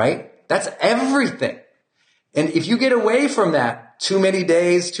 Right? That's everything. And if you get away from that too many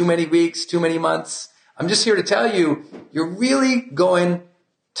days, too many weeks, too many months, I'm just here to tell you, you're really going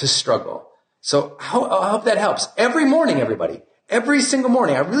to struggle. So I hope that helps. Every morning, everybody, every single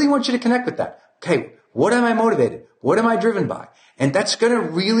morning, I really want you to connect with that. Okay, what am I motivated? What am I driven by? And that's going to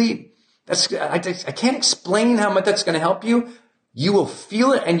really, I can't explain how much that's going to help you. You will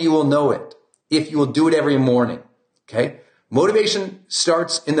feel it and you will know it if you will do it every morning. Okay? Motivation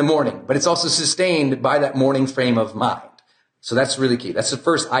starts in the morning, but it's also sustained by that morning frame of mind. So that's really key. That's the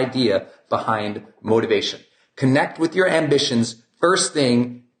first idea behind motivation. Connect with your ambitions first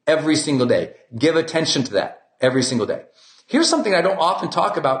thing every single day. Give attention to that every single day. Here's something I don't often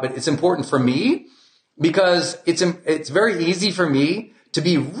talk about, but it's important for me because it's very easy for me to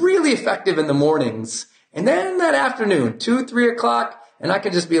be really effective in the mornings. And then that afternoon, 2, 3 o'clock, and I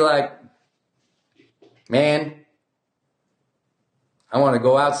can just be like, man, I want to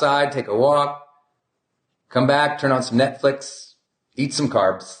go outside, take a walk, come back, turn on some Netflix, eat some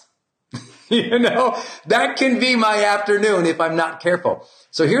carbs. That can be my afternoon if I'm not careful.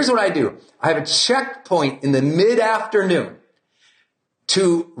 So here's what I do. I have a checkpoint in the mid-afternoon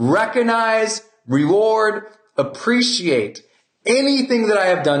to recognize, reward, appreciate anything that I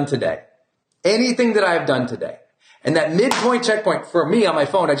have done today. Anything that I have done today. And that midpoint checkpoint for me on my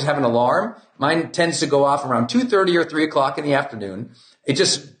phone, I just have an alarm. Mine tends to go off around 2:30 or 3 o'clock in the afternoon. It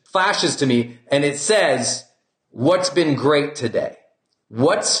just flashes to me and it says, what's been great today?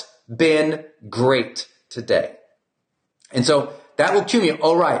 What's been great today? And so that will cue me.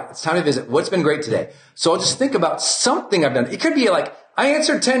 All right, it's time to visit. What's been great today? So I'll just think about something I've done. It could be like, I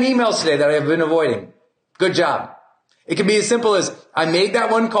answered 10 emails today that I've been avoiding. Good job. It can be as simple as I made that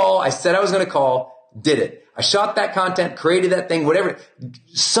one call. I said I was going to call, did it. I shot that content, created that thing, whatever.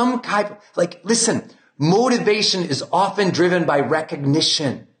 Some type of, listen, motivation is often driven by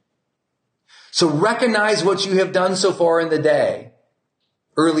recognition. So recognize what you have done so far in the day,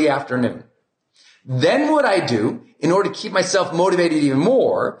 early afternoon. Then what I do in order to keep myself motivated even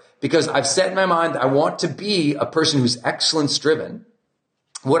more, because I've set in my mind that I want to be a person who's excellence driven.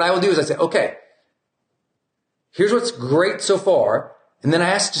 What I will do is I say, okay, here's what's great so far. And then I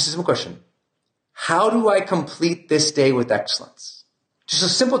ask just a simple question. How do I complete this day with excellence? Just a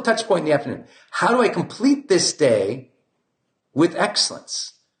simple touch point in the afternoon. How do I complete this day with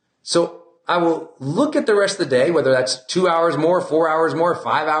excellence? So I will look at the rest of the day, whether that's 2 hours more, 4 hours more,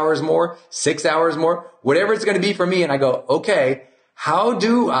 5 hours more, 6 hours more, whatever it's going to be for me. And I go, okay, how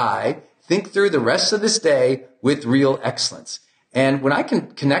do I think through the rest of this day with real excellence? And when I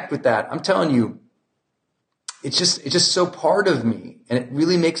can connect with that, I'm telling you, it's just so part of me, and it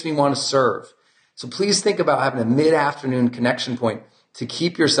really makes me want to serve. So please think about having a mid-afternoon connection point to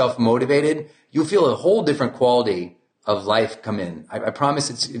keep yourself motivated. You'll feel a whole different quality of life come in. I promise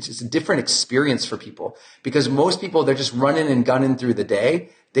it's a different experience for people, because most people, they're just running and gunning through the day.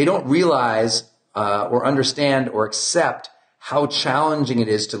 They don't realize or understand or accept how challenging it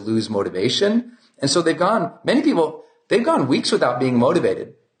is to lose motivation. And so many people, they've gone weeks without being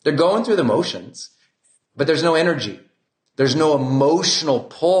motivated. They're going through the motions, but there's no energy. There's no emotional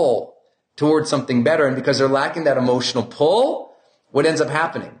pull towards something better. And because they're lacking that emotional pull, what ends up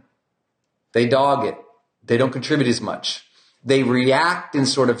happening? They dog it. They don't contribute as much. They react and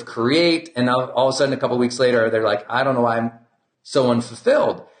sort of create. And all of a sudden, a couple of weeks later, they're like, I don't know why I'm so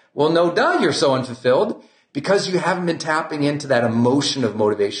unfulfilled. Well, no duh, you're so unfulfilled because you haven't been tapping into that emotion of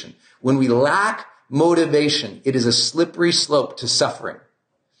motivation. When we lack motivation, it is a slippery slope to suffering.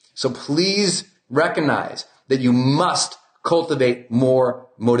 So please recognize that you must cultivate more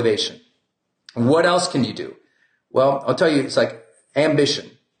motivation. What else can you do? Well, I'll tell you, it's like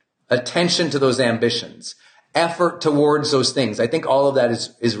ambition, attention to those ambitions, effort towards those things. I think all of that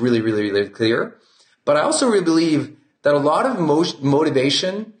is really, really, really clear. But I also really believe that a lot of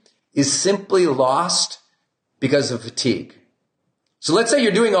motivation is simply lost because of fatigue. So let's say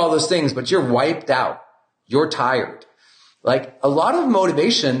you're doing all those things, but you're wiped out. You're tired. Like a lot of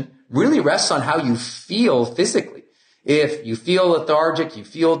motivation really rests on how you feel physically. If you feel lethargic, you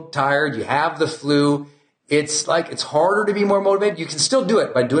feel tired, you have the flu, it's harder to be more motivated. You can still do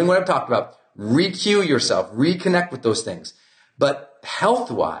it by doing what I've talked about. Re-cue yourself, reconnect with those things. But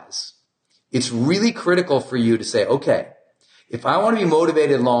health-wise, it's really critical for you to say, okay, if I want to be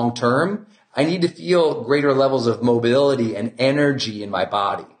motivated long-term, I need to feel greater levels of mobility and energy in my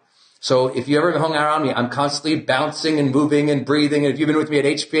body. So if you ever hung out around me, I'm constantly bouncing and moving and breathing. And if you've been with me at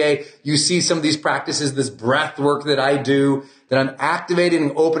HPA, you see some of these practices, this breath work that I do, that I'm activating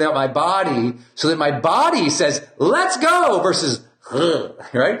and opening up my body so that my body says, let's go, versus,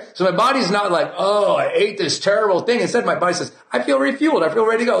 right? So my body's not like, oh, I ate this terrible thing. Instead, my body says, I feel refueled. I feel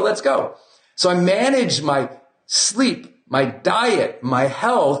ready to go. Let's go. So I manage my sleep, my diet, my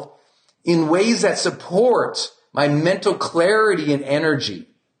health in ways that support my mental clarity and energy.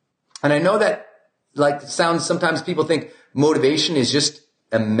 And I know that sometimes people think motivation is just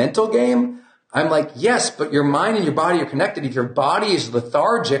a mental game. I'm like, yes, but your mind and your body are connected. If your body is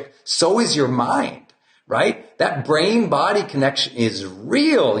lethargic, so is your mind, right? That brain-body connection is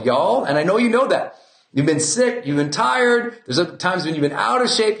real, y'all. And I know you know that. You've been sick. You've been tired. There's other times when you've been out of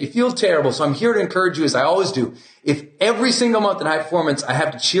shape. You feel terrible. So I'm here to encourage you, as I always do. If every single month in high performance, I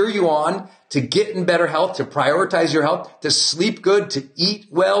have to cheer you on to get in better health, to prioritize your health, to sleep good, to eat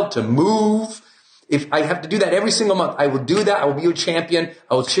well, to move. If I have to do that every single month, I will do that. I will be your champion.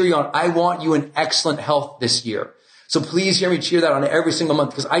 I will cheer you on. I want you in excellent health this year. So please hear me cheer that on every single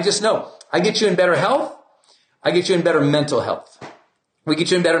month, because I just know I get you in better health. I get you in better mental health. We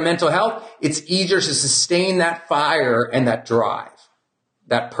get you in better mental health. It's easier to sustain that fire and that drive.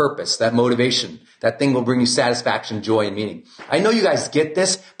 that purpose, that motivation. That thing will bring you satisfaction, joy, and meaning. I know you guys get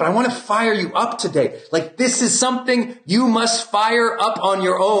this, but I want to fire you up today. Like, this is something you must fire up on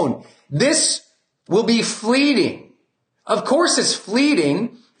your own. This will be fleeting. Of course it's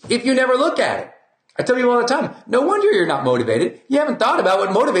fleeting if you never look at it. I tell people all the time, no wonder you're not motivated. You haven't thought about what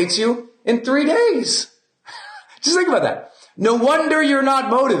motivates you in 3 days. Just think about that. No wonder you're not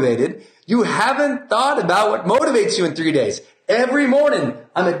motivated. You haven't thought about what motivates you in 3 days. Every morning,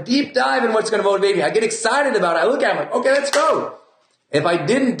 I'm a deep dive in what's going to motivate me. I get excited about it. I look at it, I'm like, okay, let's go. If I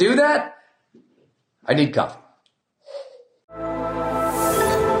didn't do that, I need coffee.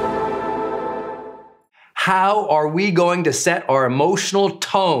 How are we going to set our emotional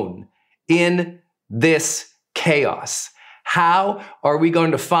tone in this chaos? How are we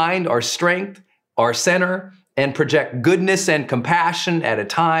going to find our strength, our center, and project goodness and compassion at a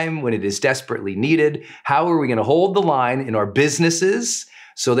time when it is desperately needed? How are we going to hold the line in our businesses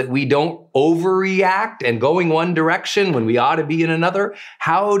so that we don't overreact and going one direction when we ought to be in another?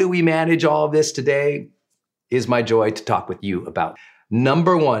 How do we manage all of this today is my joy to talk with you about.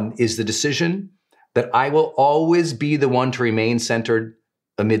 Number one is the decision that I will always be the one to remain centered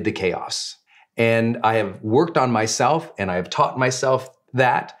amid the chaos. And I have worked on myself and I have taught myself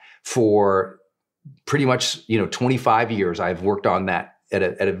that for pretty much, 25 years. I've worked on that at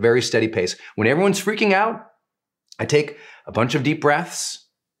a very steady pace. When everyone's freaking out, I take a bunch of deep breaths.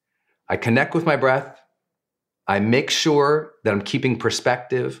 I connect with my breath. I make sure that I'm keeping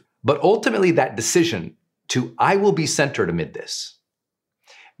perspective. But ultimately, that decision to I will be centered amid this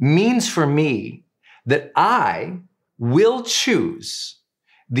means for me that I will choose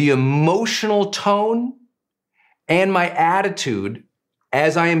the emotional tone and my attitude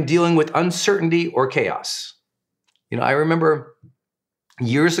as I am dealing with uncertainty or chaos. I remember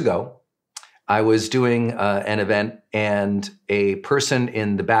years ago, I was doing an event and a person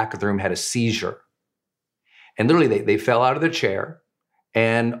in the back of the room had a seizure. And literally they fell out of their chair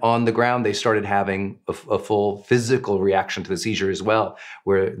and on the ground, they started having a full physical reaction to the seizure as well,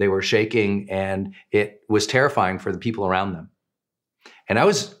 where they were shaking and it was terrifying for the people around them. And I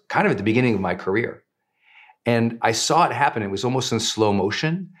was kind of at the beginning of my career. And I saw it happen. It was almost in slow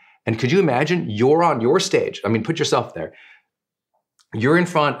motion. And could you imagine you're on your stage? I mean, put yourself there. You're in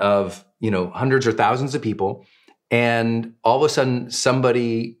front of, hundreds or thousands of people. And all of a sudden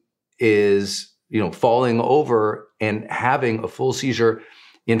somebody is, falling over and having a full seizure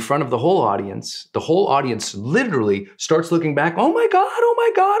in front of the whole audience. The whole audience literally starts looking back. Oh my God, oh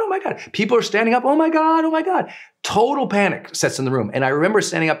my God, oh my God. People are standing up. Oh my God, oh my God. Total panic sets in the room. And I remember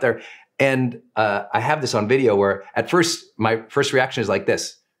standing up there. And I have this on video where at first, my first reaction is like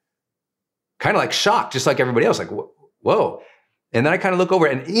this, kind of like shock, just like everybody else, like, whoa. And then I kind of look over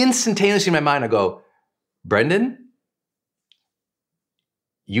and instantaneously in my mind, I go, Brendan,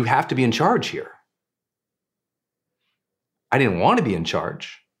 you have to be in charge here. I didn't want to be in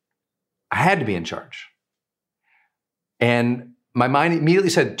charge. I had to be in charge. And my mind immediately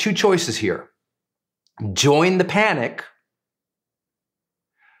said 2 choices here. Join the panic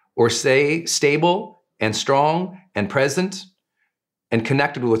or stay stable and strong and present and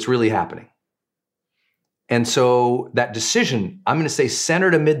connected with what's really happening. And so that decision, I'm going to stay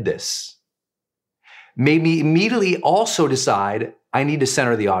centered amid this, made me immediately also decide I need to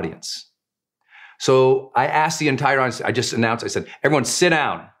center the audience. So I asked the entire audience, I just announced, I said, everyone sit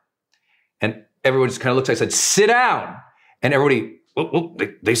down. And everyone just kind of looks, I said, sit down. And everybody,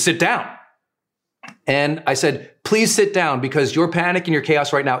 they sit down. And I said, please sit down because your panic and your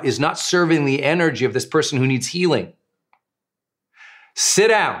chaos right now is not serving the energy of this person who needs healing. Sit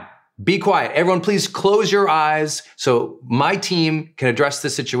down, be quiet. Everyone, please close your eyes so my team can address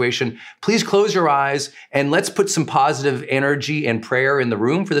this situation. Please close your eyes and let's put some positive energy and prayer in the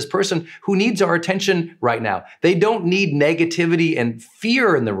room for this person who needs our attention right now. They don't need negativity and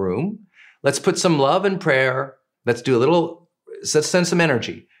fear in the room. Let's put some love and prayer. Let's send some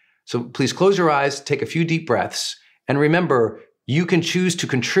energy. So please close your eyes, take a few deep breaths, and remember, you can choose to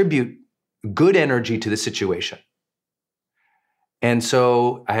contribute good energy to the situation. And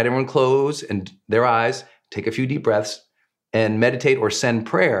so I had everyone close and their eyes, take a few deep breaths, and meditate or send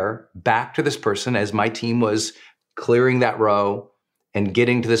prayer back to this person as my team was clearing that row and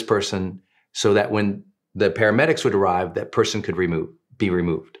getting to this person so that when the paramedics would arrive, that person could be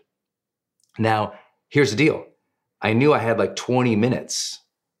removed. Now, here's the deal. I knew I had like 20 minutes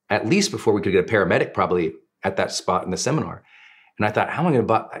at least before we could get a paramedic probably at that spot in the seminar. And I thought, how am I going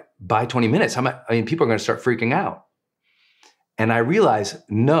to buy 20 minutes? People are going to start freaking out. And I realized,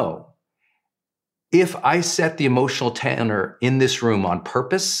 no, if I set the emotional tenor in this room on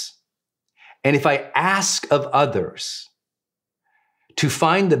purpose, and if I ask of others to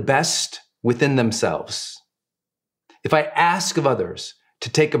find the best within themselves, if I ask of others to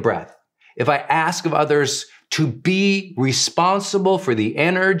take a breath, if I ask of others to be responsible for the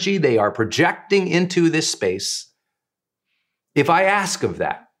energy they are projecting into this space, if I ask of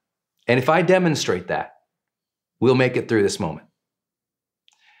that, and if I demonstrate that, we'll make it through this moment.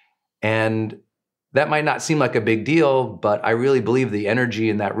 And that might not seem like a big deal, but I really believe the energy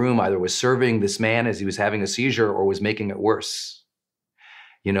in that room either was serving this man as he was having a seizure or was making it worse.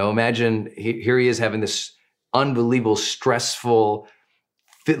 You know, imagine here he is having this unbelievable, stressful,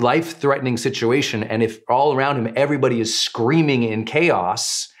 life-threatening situation. And if all around him, everybody is screaming in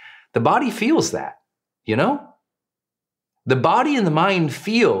chaos, the body feels that, you know? The body and the mind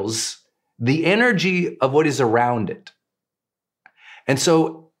feels the energy of what is around it. And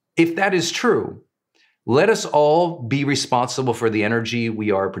so if that is true, let us all be responsible for the energy we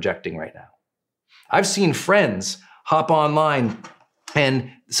are projecting right now. I've seen friends hop online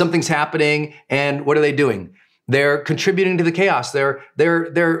and something's happening, and what are they doing? They're contributing to the chaos. They're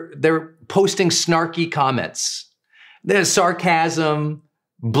posting snarky comments. There's sarcasm,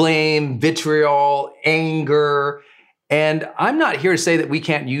 blame, vitriol, anger. And I'm not here to say that we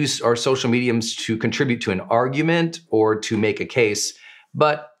can't use our social mediums to contribute to an argument or to make a case,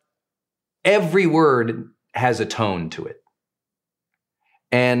 but every word has a tone to it.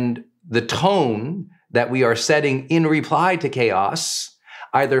 And the tone that we are setting in reply to chaos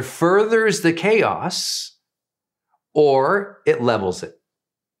either furthers the chaos or it levels it.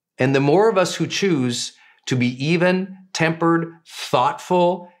 And the more of us who choose to be even, tempered,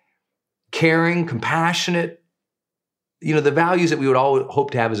 thoughtful, caring, compassionate, you know, the values that we would all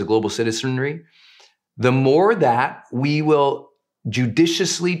hope to have as a global citizenry, the more that we will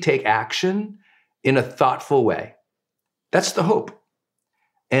judiciously take action in a thoughtful way. That's the hope.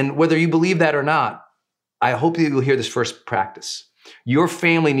 And whether you believe that or not, I hope that you'll hear this first practice. Your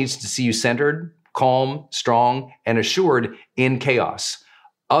family needs to see you centered, calm, strong, and assured in chaos.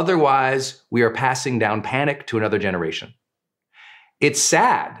 Otherwise, we are passing down panic to another generation. It's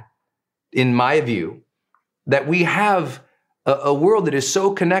sad, in my view, that we have a world that is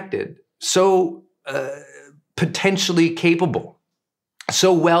so connected, so potentially capable,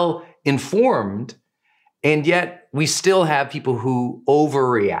 so well informed, and yet we still have people who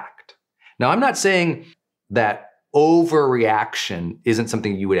overreact. Now, I'm not saying that overreaction isn't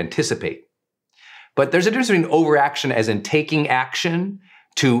something you would anticipate, but there's a difference between overreaction as in taking action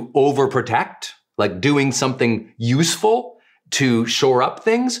to overprotect, like doing something useful to shore up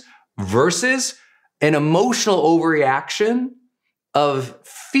things, versus an emotional overreaction of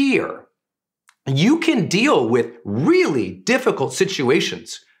fear. You can deal with really difficult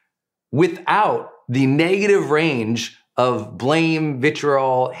situations without the negative range of blame,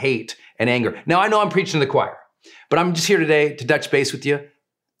 vitriol, hate, and anger. Now, I know I'm preaching to the choir, but I'm just here today to touch base with you.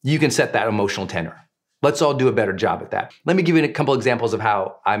 You can set that emotional tenor. Let's all do a better job at that. Let me give you a couple examples of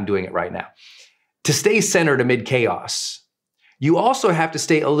how I'm doing it right now. To stay centered amid chaos, you also have to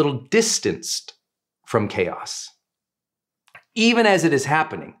stay a little distanced from chaos, even as it is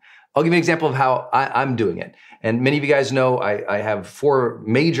happening. I'll give you an example of how I'm doing it. And many of you guys know I have 4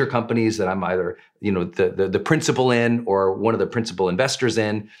 major companies that I'm either, the principal in or one of the principal investors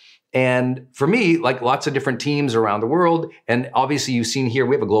in. And for me, like lots of different teams around the world, and obviously you've seen here,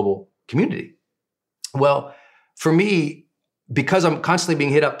 we have a global community. Well, for me, because I'm constantly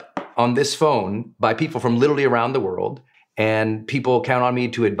being hit up on this phone by people from literally around the world, and people count on me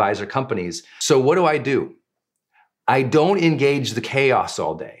to advise their companies. So what do? I don't engage the chaos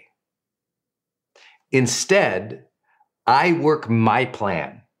all day. Instead, I work my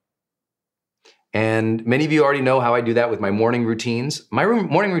plan. And many of you already know how I do that with my morning routines. My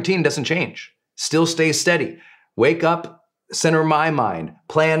morning routine doesn't change. Still stays steady. Wake up, center my mind,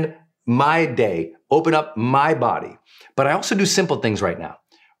 plan my day, open up my body. But I also do simple things right now.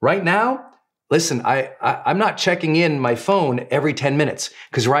 Right now, listen, I'm not checking in my phone every 10 minutes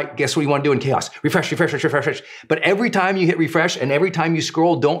because, right, guess what you want to do in chaos? Refresh. But every time you hit refresh and every time you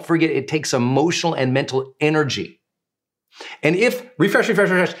scroll, don't forget it takes emotional and mental energy. And if refresh,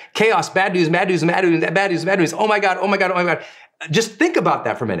 chaos, bad news, oh my God. Just think about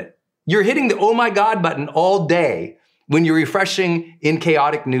that for a minute. You're hitting the oh my God button all day when you're refreshing in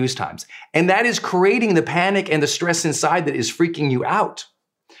chaotic news times. And that is creating the panic and the stress inside that is freaking you out.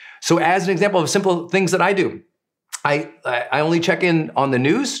 So as an example of simple things that I do, I only check in on the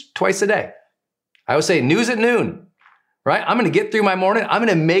news twice a day. I would say news at noon, right? I'm going to get through my morning. I'm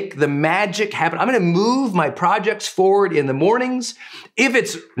going to make the magic happen. I'm going to move my projects forward in the mornings. If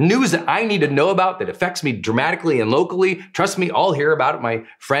it's news that I need to know about that affects me dramatically and locally, trust me, I'll hear about it. My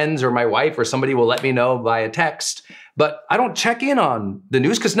friends or my wife or somebody will let me know via text. but I don't check in on the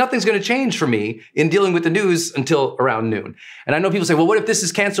news because nothing's going to change for me in dealing with the news until around noon. And I know people say, well, what if this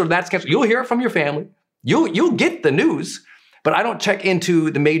is canceled or that's canceled? You'll hear it from your family. You'll get the news, but I don't check into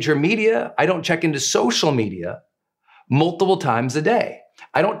the major media. I don't check into social media multiple times a day.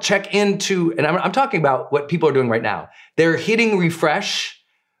 I don't check into, and I'm talking about what people are doing right now. They're hitting refresh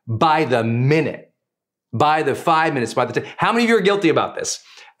by the minute, by the 5 minutes, by the 10. How many of you are guilty about this?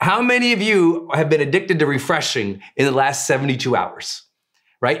 How many of you have been addicted to refreshing in the last 72 hours?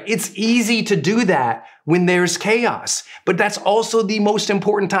 Right? It's easy to do that when there's chaos, but that's also the most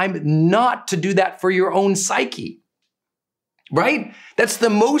important time not to do that for your own psyche. Right? That's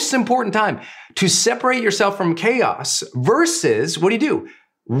the most important time to separate yourself from chaos versus what do?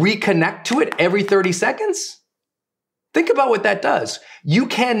 Reconnect to it every 30 seconds? Think about what that does. You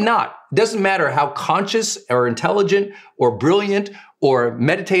cannot, doesn't matter how conscious or intelligent or brilliant or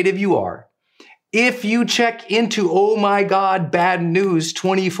meditative you are, if you check into, oh my God, bad news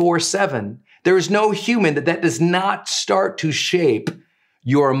 24/7, there is no human that does not start to shape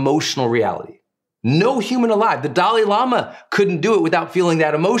your emotional reality. No human alive. The Dalai Lama couldn't do it without feeling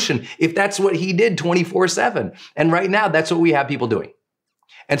that emotion if that's what he did 24/7. And right now, that's what we have people doing.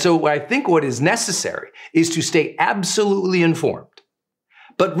 And so I think what is necessary is to stay absolutely informed,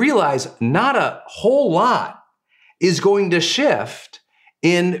 but realize not a whole lot is going to shift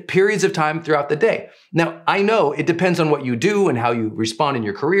in periods of time throughout the day. Now, I know it depends on what you do and how you respond in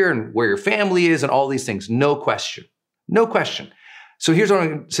your career and where your family is and all these things. No question. No question. So here's what I'm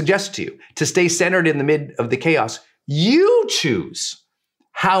going to suggest to you. To stay centered in the mid of the chaos, you choose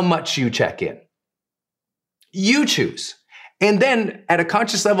how much you check in. You choose. And then at a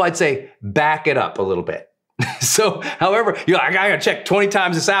conscious level, I'd say, back it up a little bit. So, however, you're like, I got to check 20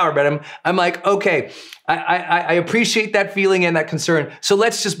 times this hour, but I'm like, okay, I appreciate that feeling and that concern. So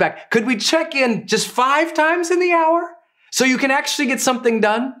let's just back. Could we check in just 5 times in the hour so you can actually get something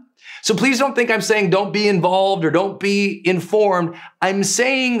done? So please don't think I'm saying don't be involved or don't be informed. I'm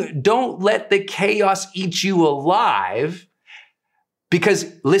saying don't let the chaos eat you alive,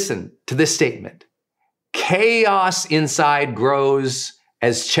 because listen to this statement. Chaos inside grows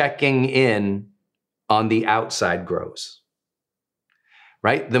as checking in on the outside grows,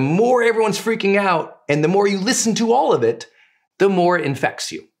 right? The more everyone's freaking out and the more you listen to all of it, the more it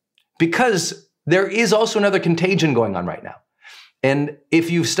infects you, because there is also another contagion going on right now. And if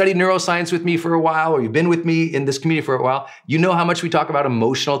you've studied neuroscience with me for a while, or you've been with me in this community for a while, you know how much we talk about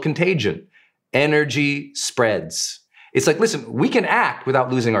emotional contagion. Energy spreads. It's like, listen, we can act without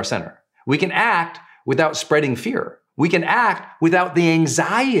losing our center. We can act without spreading fear. We can act without the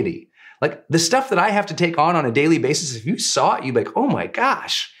anxiety. Like the stuff that I have to take on a daily basis, if you saw it, you'd be like, oh my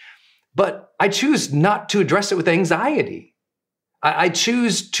gosh. But I choose not to address it with anxiety. I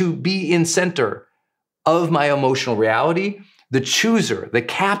choose to be in center of my emotional reality, the chooser, the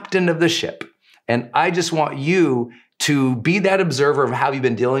captain of the ship. And I just want you to be that observer of how you've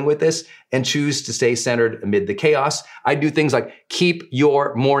been dealing with this and choose to stay centered amid the chaos. I do things like keep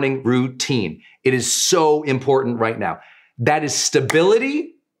your morning routine. It is so important right now. That is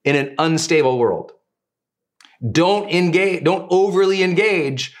stability in an unstable world. Don't overly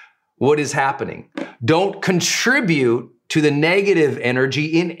engage what is happening. Don't contribute to the negative energy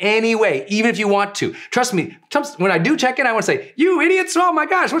in any way, even if you want to. Trust me, when I do check in, I want to say, you idiots, oh my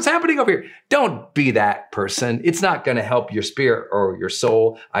gosh, what's happening over here? Don't be that person. It's not going to help your spirit or your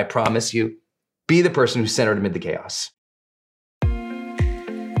soul, I promise you. Be the person who's centered amid the chaos.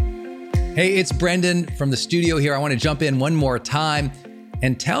 Hey, it's Brendan from the studio here. I want to jump in one more time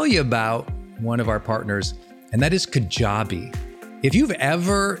and tell you about one of our partners, and that is Kajabi. If you've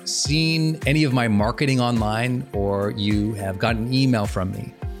ever seen any of my marketing online, or you have gotten an email from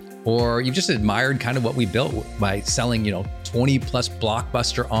me, or you've just admired kind of what we built by selling, 20 plus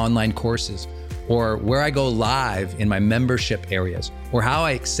blockbuster online courses, or where I go live in my membership areas, or how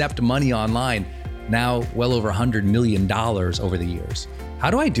I accept money online, now well over $100 million over the years.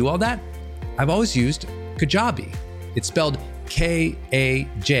 How do I do all that? I've always used Kajabi. It's spelled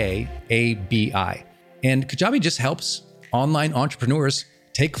Kajabi. And Kajabi just helps online entrepreneurs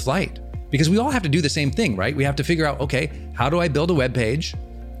take flight, because we all have to do the same thing, right? We have to figure out, okay, how do I build a web page?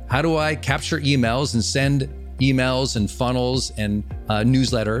 How do I capture emails and send emails and funnels and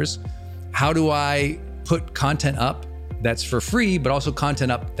newsletters? How do I put content up that's for free, but also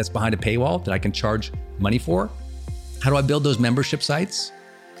content up that's behind a paywall that I can charge money for? How do I build those membership sites?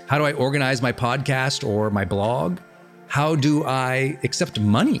 How do I organize my podcast or my blog? How do I accept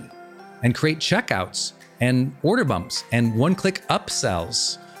money and create checkouts and order bumps and one-click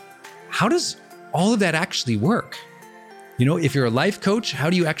upsells? How does all of that actually work? If you're a life coach, how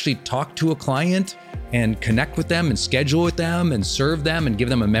do you actually talk to a client and connect with them and schedule with them and serve them and give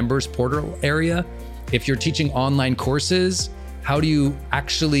them a members portal area? If you're teaching online courses, how do you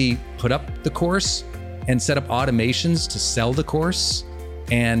actually put up the course and set up automations to sell the course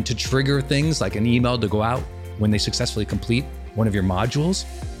and to trigger things like an email to go out when they successfully complete one of your modules?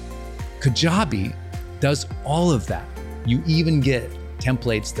 Kajabi does all of that. You even get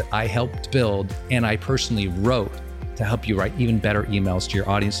templates that I helped build and I personally wrote to help you write even better emails to your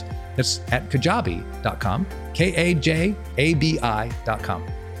audience. That's at kajabi.com, Kajabi.com.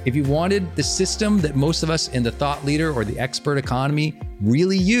 If you wanted the system that most of us in the thought leader or the expert economy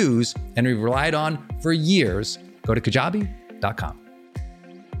really use and we've relied on for years, go to kajabi.com.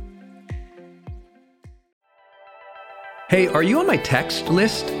 Hey, are you on my text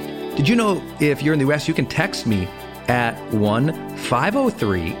list? Did you know if you're in the US, you can text me at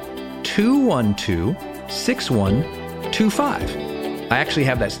 1-503-212-6125. I actually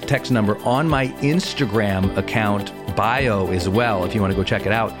have that text number on my Instagram account bio as well, if you want to go check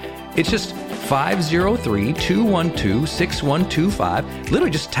it out. It's just 503-212-6125.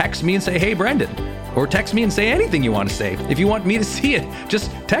 Literally just text me and say, hey, Brendan. Or text me and say anything you want to say. If you want me to see it, just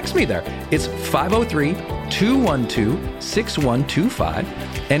text me there. It's 503-212-6125.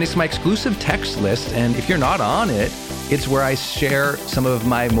 And it's my exclusive text list. And if you're not on it, it's where I share some of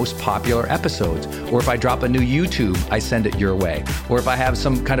my most popular episodes. Or if I drop a new YouTube, I send it your way. Or if I have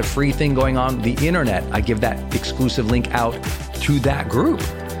some kind of free thing going on the internet, I give that exclusive link out to that group.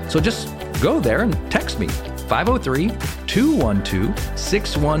 So just go there and text me.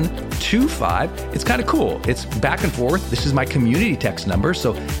 503-212-6125. It's kind of cool. It's back and forth. This is my community text number.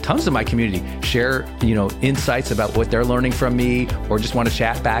 So tons of my community share, insights about what they're learning from me or just want to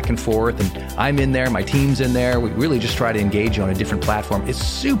chat back and forth. And I'm in there. My team's in there. We really just try to engage you on a different platform. It's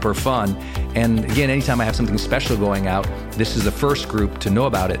super fun. And again, anytime I have something special going out, this is the first group to know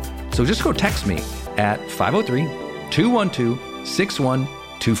about it. So just go text me at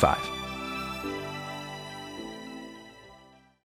 503-212-6125.